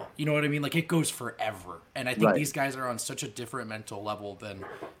fastball. You know what I mean? Like, it goes forever. And I think these guys are on such a different mental level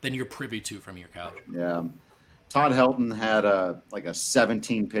than you're privy to from your couch. Yeah. Todd Helton had a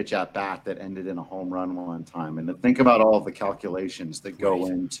 17-pitch at-bat that ended in a home run one time. And to think about all of the calculations that go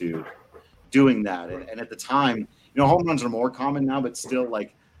into doing that. And at the time, home runs are more common now, but still,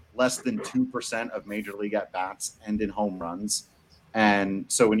 like, less than 2% of major league at-bats end in home runs. And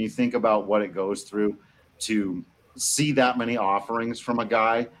so when you think about what it goes through to see that many offerings from a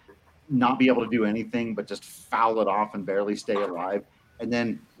guy, not be able to do anything but just foul it off and barely stay alive, and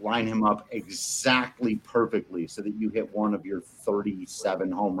then line him up exactly perfectly so that you hit one of your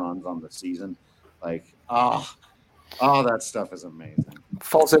 37 home runs on the season. Like, that stuff is amazing.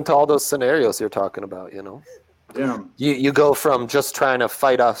 Falls into all those scenarios you're talking about, Yeah. You go from just trying to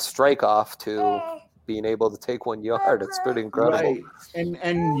fight a strike off to being able to take 1 yard. It's pretty incredible. Right.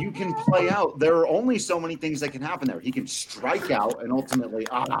 And you can play out. There are only so many things that can happen there. He can strike out and ultimately,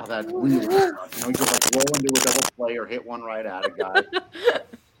 that really he could like roll into a double play or hit one right at a guy.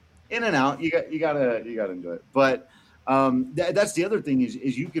 In and out. You gotta do it. But that's the other thing is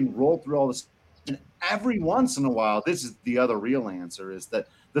you can roll through all this. And every once in a while, this is the other real answer, is that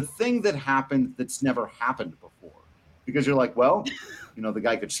the thing that happened that's never happened before. Because you're like, well, the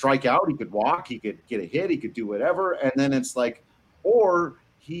guy could strike out, he could walk, he could get a hit, he could do whatever. And then it's like, or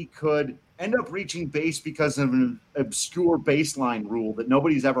he could end up reaching base because of an obscure baseline rule that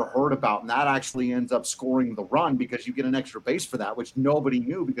nobody's ever heard about. And that actually ends up scoring the run because you get an extra base for that, which nobody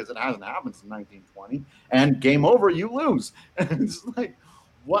knew because it hasn't happened since 1920. And game over, you lose. And it's like,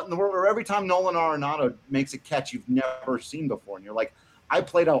 what in the world? Or every time Nolan Arenado makes a catch you've never seen before. And you're like, I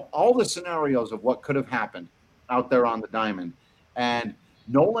played out all the scenarios of what could have happened out there on the diamond. And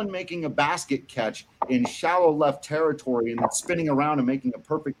Nolan making a basket catch in shallow left territory and then spinning around and making a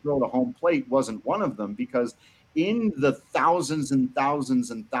perfect throw to home plate wasn't one of them, because in the thousands and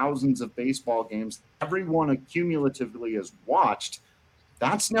thousands and thousands of baseball games everyone accumulatively has watched,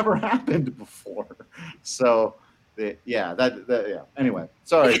 that's never happened before. So anyway,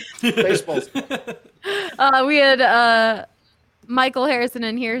 sorry. Baseball's we had Michael Harrison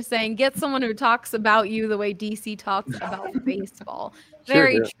in here saying, get someone who talks about you the way DC talks about baseball.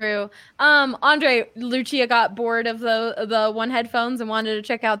 Very true. Andre, Lucia got bored of the one headphones and wanted to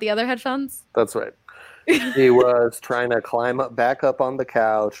check out the other headphones. That's right. He was trying to climb back up on the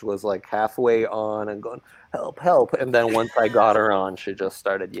couch, was like halfway on and going, help, help. And then once I got her on, she just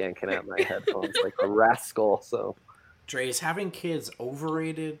started yanking at my headphones like a rascal. So, Dre, is having kids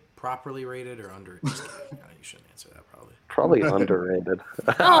overrated, properly rated, or underrated? You shouldn't answer that, probably. Probably underrated.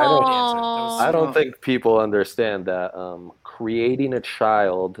 I don't think people understand that creating a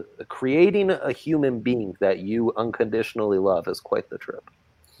child, creating a human being that you unconditionally love is quite the trip.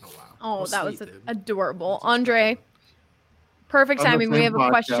 Oh, that was adorable. Andre, perfect timing. We have a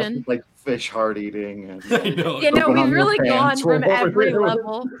question. Like fish heart eating. And, we've really gone from every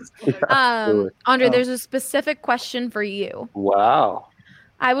level. Andre, there's a specific question for you. Wow.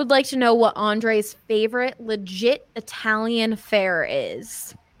 I would like to know what Andre's favorite legit Italian fare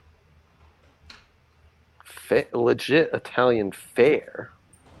is. Legit Italian fare?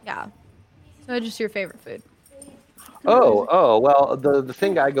 Yeah. So just your favorite food. Well, the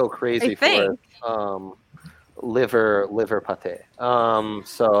thing I go crazy for is liver pate.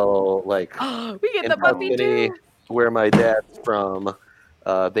 So like we get the puppy too. Where my dad's from,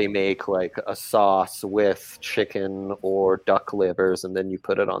 they make like a sauce with chicken or duck livers, and then you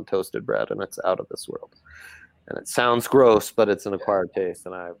put it on toasted bread, and it's out of this world. And it sounds gross, but it's an acquired taste,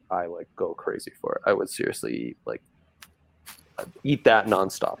 and I like go crazy for it. I would seriously eat that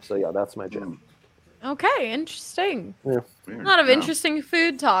nonstop. So yeah, that's my jam. Okay, interesting. Yeah. A lot of interesting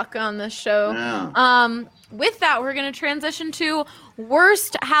food talk on this show. Yeah. With that, we're going to transition to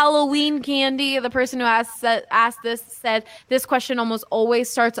worst Halloween candy. The person who asked this said, this question almost always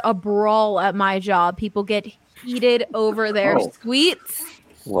starts a brawl at my job. People get heated over their sweets.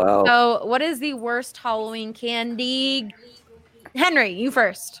 Wow. So what is the worst Halloween candy? Henry, you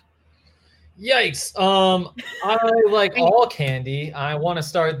first. Yikes. I like all candy. I want to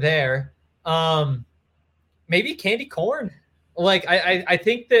start there. Maybe candy corn. Like I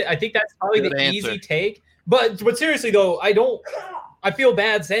think that's probably the easy take. But seriously though, I feel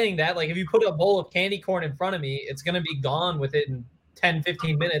bad saying that. Like if you put a bowl of candy corn in front of me, it's gonna be gone within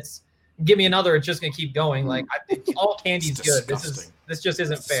 10-15 minutes. Give me another, it's just gonna keep going. Like I think all candy's good. This just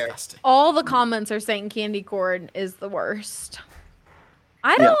isn't fair. All the comments are saying candy corn is the worst.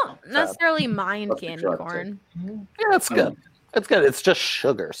 I don't necessarily mind candy corn. Yeah, it's good. It's good. It's just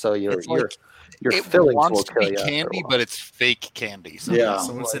sugar, so your it fillings wants will to kill be you. candy, but it's fake candy. So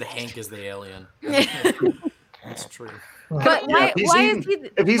Someone said Hank is the alien. That's true. But why is he?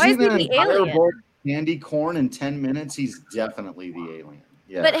 If he's why is eating he an the entire alien? bowl of candy corn in 10 minutes, he's definitely the alien.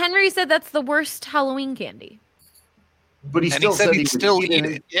 Yeah. But Henry said that's the worst Halloween candy. But he And still he said said he'd he still would eat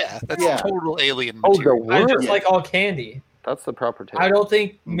it. Yeah, that's total alien Oh, material. the I worst. just like all candy. That's the proper term. I don't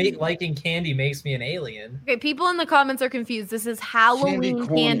think liking candy makes me an alien. Okay, people in the comments are confused. This is Halloween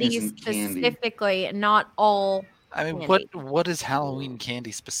corn candy isn't candy. specifically, not all. I mean, candy. what is Halloween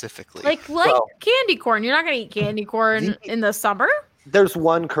candy specifically? Like candy corn. You're not gonna eat candy corn in the summer. There's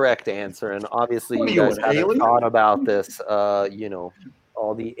one correct answer, and obviously What are you you, guys an haven't alien? thought about this, all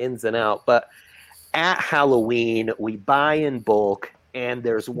the ins and out. But at Halloween, we buy in bulk, and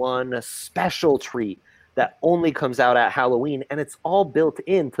there's one special treat that only comes out at Halloween, and it's all built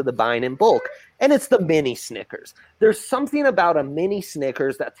into the buying in bulk, and it's the mini Snickers. There's something about a mini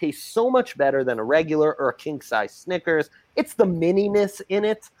Snickers that tastes so much better than a regular or a king-size Snickers. It's the mininess in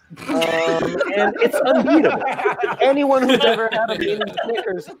it, and it's unbeatable. Anyone who's ever had a mini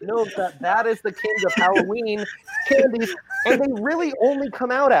Snickers knows that is the king of Halloween candies, and they really only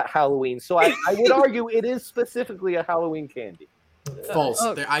come out at Halloween. So I would argue it is specifically a Halloween candy. False.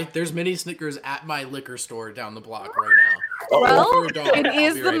 Oh. There's mini Snickers at my liquor store down the block right now. Well, Before dawn. it I'll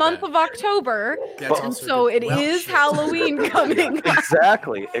is be the right month back. of October, That's and also so good. it Well, is shit. Halloween coming.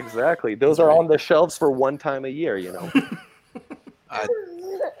 Exactly. Those are on the shelves for one time a year, I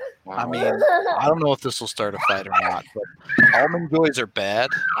mean, I don't know if this will start a fight or not, but Almond Joys are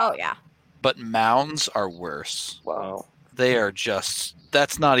bad, Oh yeah. but Mounds are worse. Wow. They are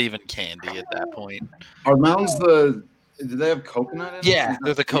that's not even candy at that point. Are Mounds do they have coconut in it? Yeah,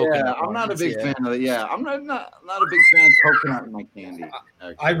 they're the coconut Yeah, I'm not a ones, big yeah. fan of it. Yeah, I'm not a big fan of coconut in my candy.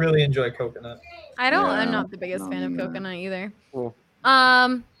 I really enjoy coconut. I'm Yeah, not the biggest fan of neither. coconut either. Cool.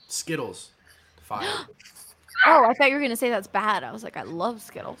 Skittles. Fire. Oh, I thought you were gonna say that's bad. I was like, I love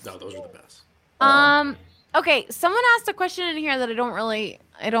Skittles. No, those are the best. Okay, someone asked a question in here that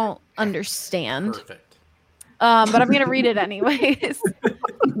I don't understand. Perfect. But I'm gonna read it anyways.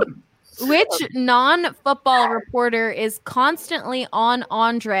 Which non-football reporter is constantly on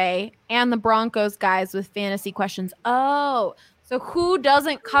Andre and the Broncos guys with fantasy questions? Oh, so who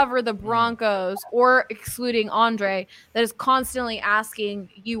doesn't cover the Broncos or excluding Andre that is constantly asking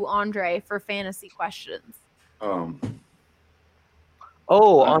you, Andre, for fantasy questions? On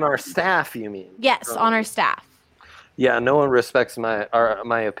our staff, you mean? Yes, on our staff. Yeah, no one respects my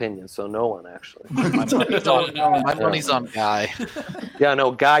opinion, so no one actually. My money's on Guy. Yeah,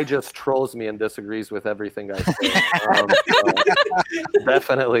 no, Guy just trolls me and disagrees with everything I say.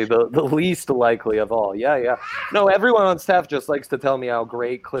 Definitely the least likely of all. Yeah. No, everyone on staff just likes to tell me how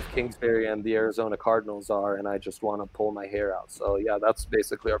great Cliff Kingsbury and the Arizona Cardinals are, and I just want to pull my hair out. So yeah, that's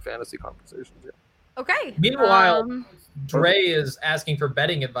basically our fantasy conversations. Yeah. Okay. Meanwhile, Dre is asking for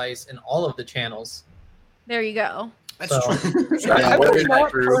betting advice in all of the channels. There you go. That's true. I would not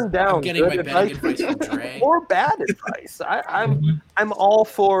turn down I'm getting good my betting advice advice from Dre. or bad advice. I'm all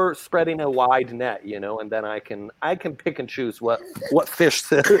for spreading a wide net, and then I can pick and choose what fish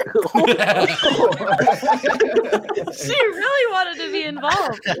to. She really wanted to be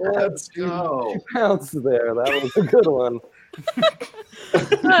involved. Let's go. Pounce there. That was a good one.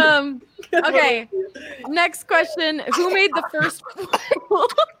 Okay. Next question. Who made the first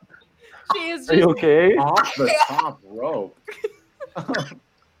She is just Are you okay? Off the top rope.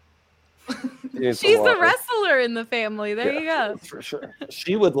 She's the wrestler in the family. There you go. For sure.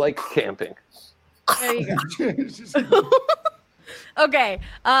 She would like camping. There you go. Okay.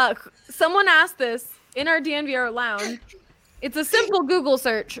 Someone asked this in our DNVR Lounge. It's a simple Google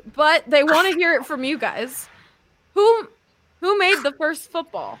search, but they want to hear it from you guys. Who made the first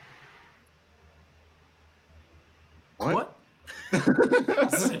football? What? Is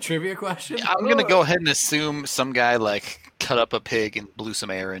this a trivia question? I'm gonna go ahead and assume some guy cut up a pig and blew some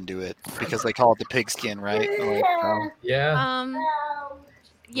air into it because they call it the pigskin, right? Yeah.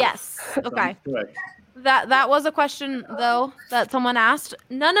 Yes. Okay. That was a question though that someone asked.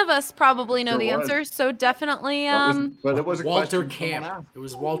 None of us probably know the answer, so definitely But it was a Walter question someone Camp. asked. It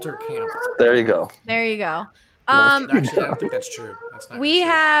was Walter Camp. There you go. There you go. Actually, I don't think that's true. That's not We true.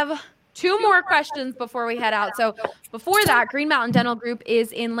 have 2 more questions before we head out. So before that, Green Mountain Dental Group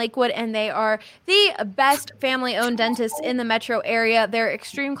is in Lakewood, and they are the best family-owned dentists in the metro area. They're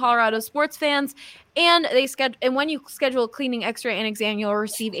extreme Colorado sports fans, and when you schedule a cleaning, X-ray, and exam, you'll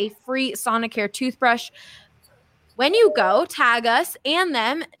receive a free Sonicare toothbrush. When you go, tag us and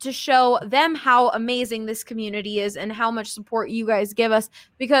them to show them how amazing this community is and how much support you guys give us.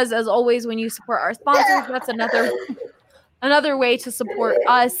 Because as always, when you support our sponsors, that's another way to support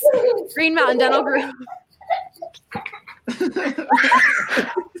us. Green Mountain Dental Group.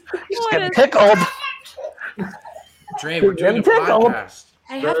 Tickled. Dre, we're doing a podcast.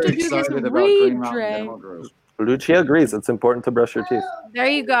 I have to do this read, Dre. Lucia agrees. It's important to brush your teeth. There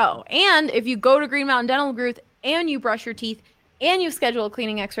you go. And if you go to Green Mountain Dental Group and you brush your teeth and you schedule a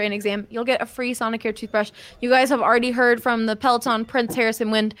cleaning, x-ray, and exam, you'll get a free Sonicare toothbrush. You guys have already heard from the Peloton Prince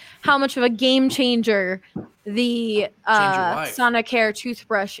Harrison Wind how much of a game changer the Sonicare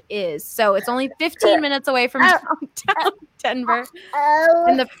toothbrush is. So it's only 15 minutes away from downtown Denver.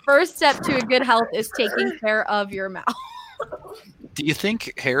 And the first step to a good health is taking care of your mouth. Do you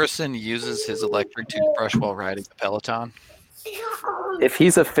think Harrison uses his electric toothbrush while riding the Peloton? If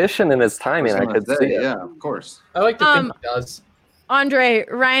he's efficient in his timing, I could see it. Yeah, of course. I like to think he does. Andre,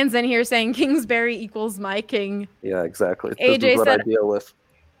 Ryan's in here saying Kingsbury equals my king. Yeah, exactly. AJ this is what said, I deal with.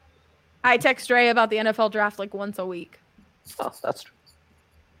 I text Dre about the NFL draft like once a week. Oh, that's true.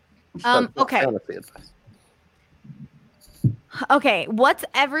 Okay. Fantasy advice. Okay,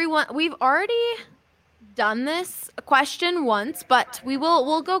 we've already done this question once, but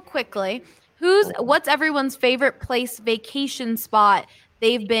we'll go quickly. What's everyone's favorite place vacation spot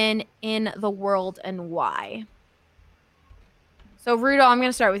they've been in the world and why? So Rudo, I'm going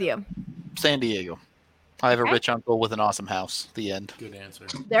to start with you. San Diego. I have a rich uncle with an awesome house. The end. Good answer.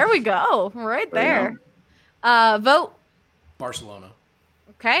 There we go. Right there. Vote. Barcelona.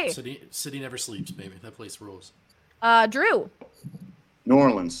 Okay. City never sleeps, baby. That place rules. Drew. New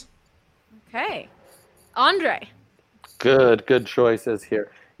Orleans. Okay. Andre. Good choices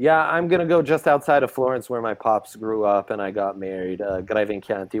here. Yeah, I'm going to go just outside of Florence where my pops grew up and I got married.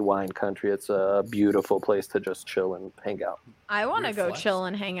 Grevenchianti wine country. It's a beautiful place to just chill and hang out. I want to go chill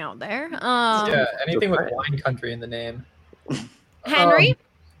and hang out there. Yeah, anything with wine country in the name. Henry?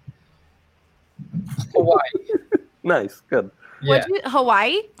 Hawaii. Nice, good. Yeah.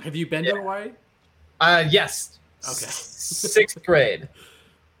 Hawaii? Have you been to Hawaii? Yes. Okay. 6th grade.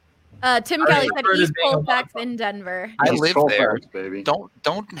 Tim Kelly said East Colfax in Denver. I live there. Baby.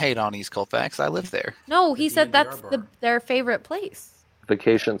 Don't hate on East Colfax. I live there. No, he said that's their favorite place.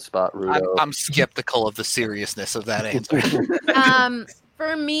 Vacation spot, Rudo. I'm skeptical of the seriousness of that answer.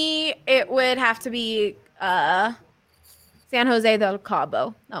 For me, it would have to be San Jose del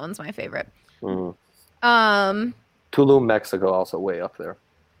Cabo. That one's my favorite. Tulum, Mexico, also way up there.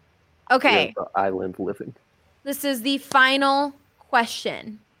 Okay. The island living. This is the final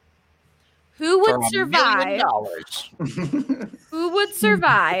question. Who would survive? Who would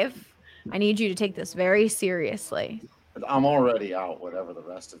survive? I need you to take this very seriously. I'm already out, whatever the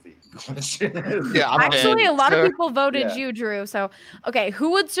rest of the question is. Yeah, actually, a lot of people voted you, Drew. So, okay,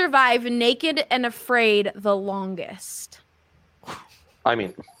 who would survive naked and afraid the longest? I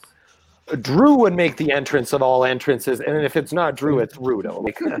mean, Drew would make the entrance of all entrances, and if it's not Drew, it's Rudo.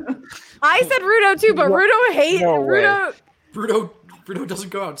 I said Rudo too, but Rudo hates Rudo doesn't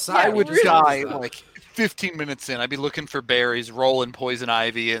go outside. I would die like 15 minutes in. I'd be looking for berries, rolling poison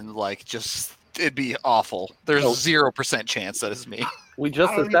ivy, and it'd be awful. There's 0% chance that is me. We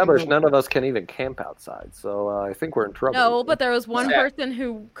just established none of us can even camp outside, so I think we're in trouble. No, but there was one person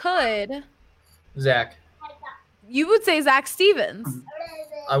who could. Zach. You would say Zach Stevens.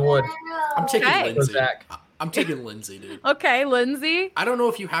 I would. I'm taking Lindsay. Zach. I'm taking Lindsay, dude. Okay, Lindsay. I don't know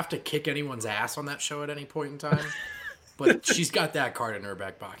if you have to kick anyone's ass on that show at any point in time, but she's got that card in her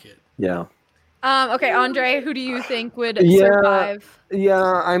back pocket. Yeah. Okay, Andre, who do you think would survive? Yeah,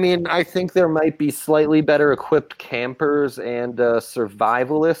 I mean, I think there might be slightly better equipped campers and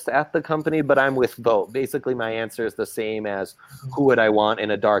survivalists at the company, but I'm with Vogt. Basically, my answer is the same as who would I want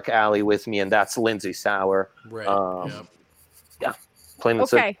in a dark alley with me, and that's Lindsay Sauer. Right. Yeah. Plain and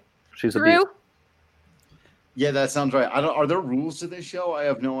simple. She's Drew? a beast. Yeah, that sounds right. Are there rules to this show? I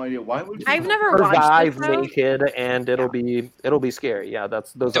have no idea. Why would I've never survive watched this naked and it'll be scary. Yeah,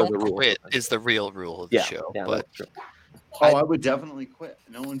 those are the rules. Quit is the real rule of the show. Yeah, but that's true. I would definitely quit.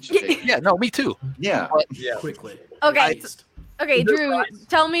 No one should take it. Yeah, no, me too. Yeah. Quickly. Okay. Okay, Drew,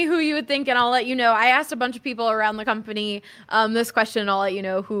 tell me who you would think, and I'll let you know. I asked a bunch of people around the company this question, and I'll let you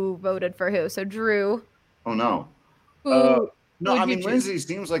know who voted for who. So, Drew. Oh, no. No, I mean, Lindsay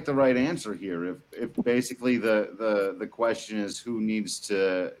seems like the right answer here. If basically the question is who needs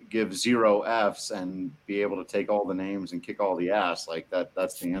to give 0 Fs and be able to take all the names and kick all the ass, like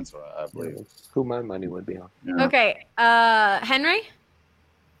that's the answer, I believe. Who my money would be on. Yeah. Okay, Henry?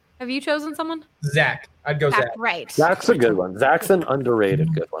 Have you chosen someone? Zach. I'd go Zach. Right. Zach's a good one. Zach's an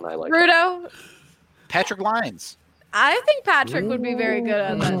underrated good one. I like Rudo? Patrick Lyons. I think Patrick would be very good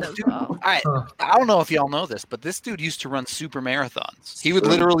at that as well. I don't know if y'all know this, but this dude used to run super marathons. He would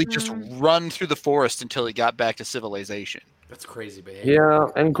literally just run through the forest until he got back to civilization. That's crazy behavior.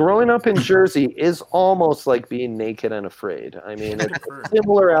 Yeah, and growing up in Jersey is almost like being naked and afraid. I mean, it's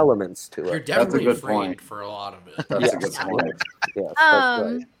similar elements to it. You're definitely afraid for a lot of it. That's a good point. Yes, that's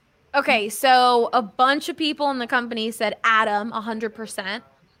right. Okay, so a bunch of people in the company said Adam 100%.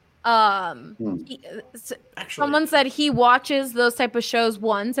 Someone said he watches those type of shows,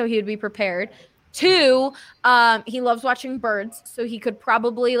 1, so he would be prepared. 2, he loves watching birds, so he could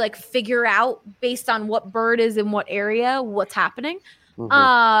probably like figure out based on what bird is in what area what's happening.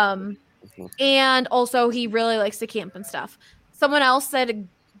 And also he really likes to camp and stuff. Someone else said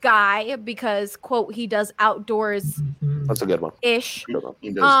Guy because, quote, he does outdoors. That's a good one. Ish.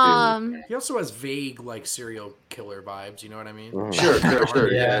 He does he also has vague like serial killer vibes. You know what I mean?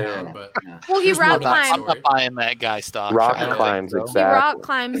 Sure. Yeah. But well, he rock climbs. I'm not buying that guy stuff. Rock climbs, exactly. He rock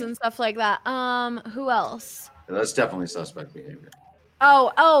climbs and stuff like that. Who else? That's definitely suspect behavior.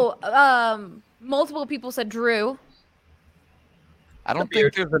 Multiple people said Drew. I don't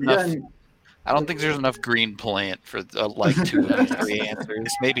think there's enough. I don't think there's enough green plant for like 2 out of 3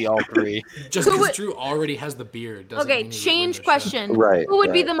 answers. Maybe all 3. Just because Drew already has the beard doesn't mean change question. Right. Who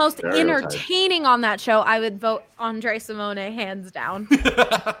would be the most entertaining on that show? I would vote Andre Simone hands down.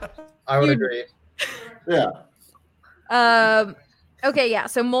 I would agree. Yeah. Okay, yeah.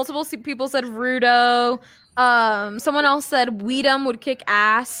 So multiple people said Rudo. Someone else said Weedham would kick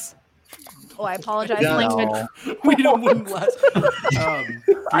ass. Oh, I apologize. Language. Weedham wouldn't last.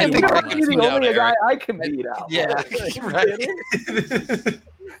 I think he's the only guy I can beat out. Yeah, right.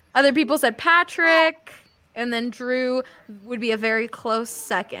 Other people said Patrick, and then Drew would be a very close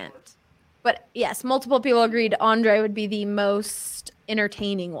second. But yes, multiple people agreed Andre would be the most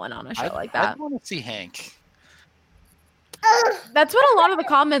entertaining one on a show like that. I want to see Hank. That's what a lot of the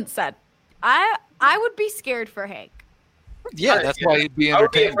comments said. I would be scared for Hank. Yeah, that's why he'd be entertaining. I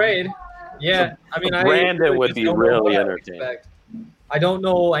would be afraid. Yeah, I mean, Brandon would be really entertaining. I don't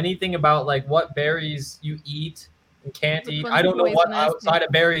know anything about like what berries you eat and can't eat. I don't know what outside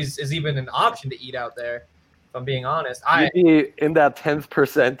of berries is even an option to eat out there. If I'm being honest, You'd be in that 10th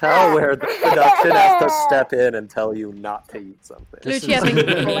percentile where the production has to step in and tell you not to eat something. Lucci, I think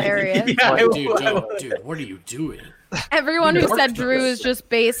it's hilarious. Dude, what are you doing? Everyone who said Drew is just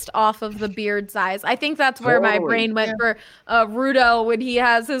based off of the beard size. I think that's where my brain went for Rudo when he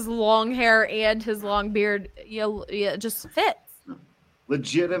has his long hair and his long beard. Yeah, just fits.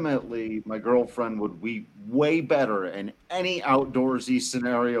 Legitimately, my girlfriend would be way better in any outdoorsy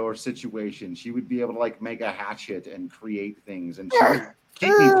scenario or situation. She would be able to like make a hatchet and create things, and she would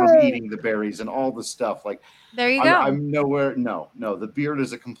keep me from eating the berries and all the stuff. Like, there you go. I'm nowhere. No, the beard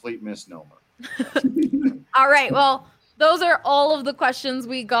is a complete misnomer. All right. Well, those are all of the questions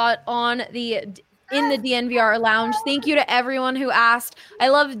we got in the DNVR Lounge. Thank you to everyone who asked. I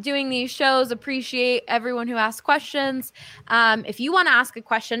love doing these shows. Appreciate everyone who asked questions. If you want to ask a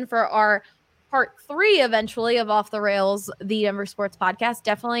question for our part 3 eventually of Off the Rails, the Denver Sports Podcast,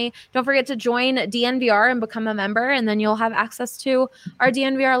 definitely don't forget to join DNVR and become a member, and then you'll have access to our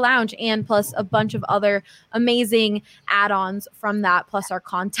DNVR Lounge and plus a bunch of other amazing add-ons from that, plus our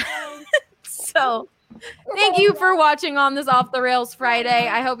content. So thank you for watching on this Off the Rails Friday.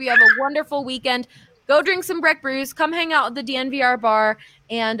 I hope you have a wonderful weekend. Go drink some Breck Brews. Come hang out at the DNVR bar,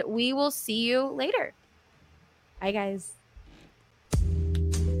 and we will see you later. Bye, guys.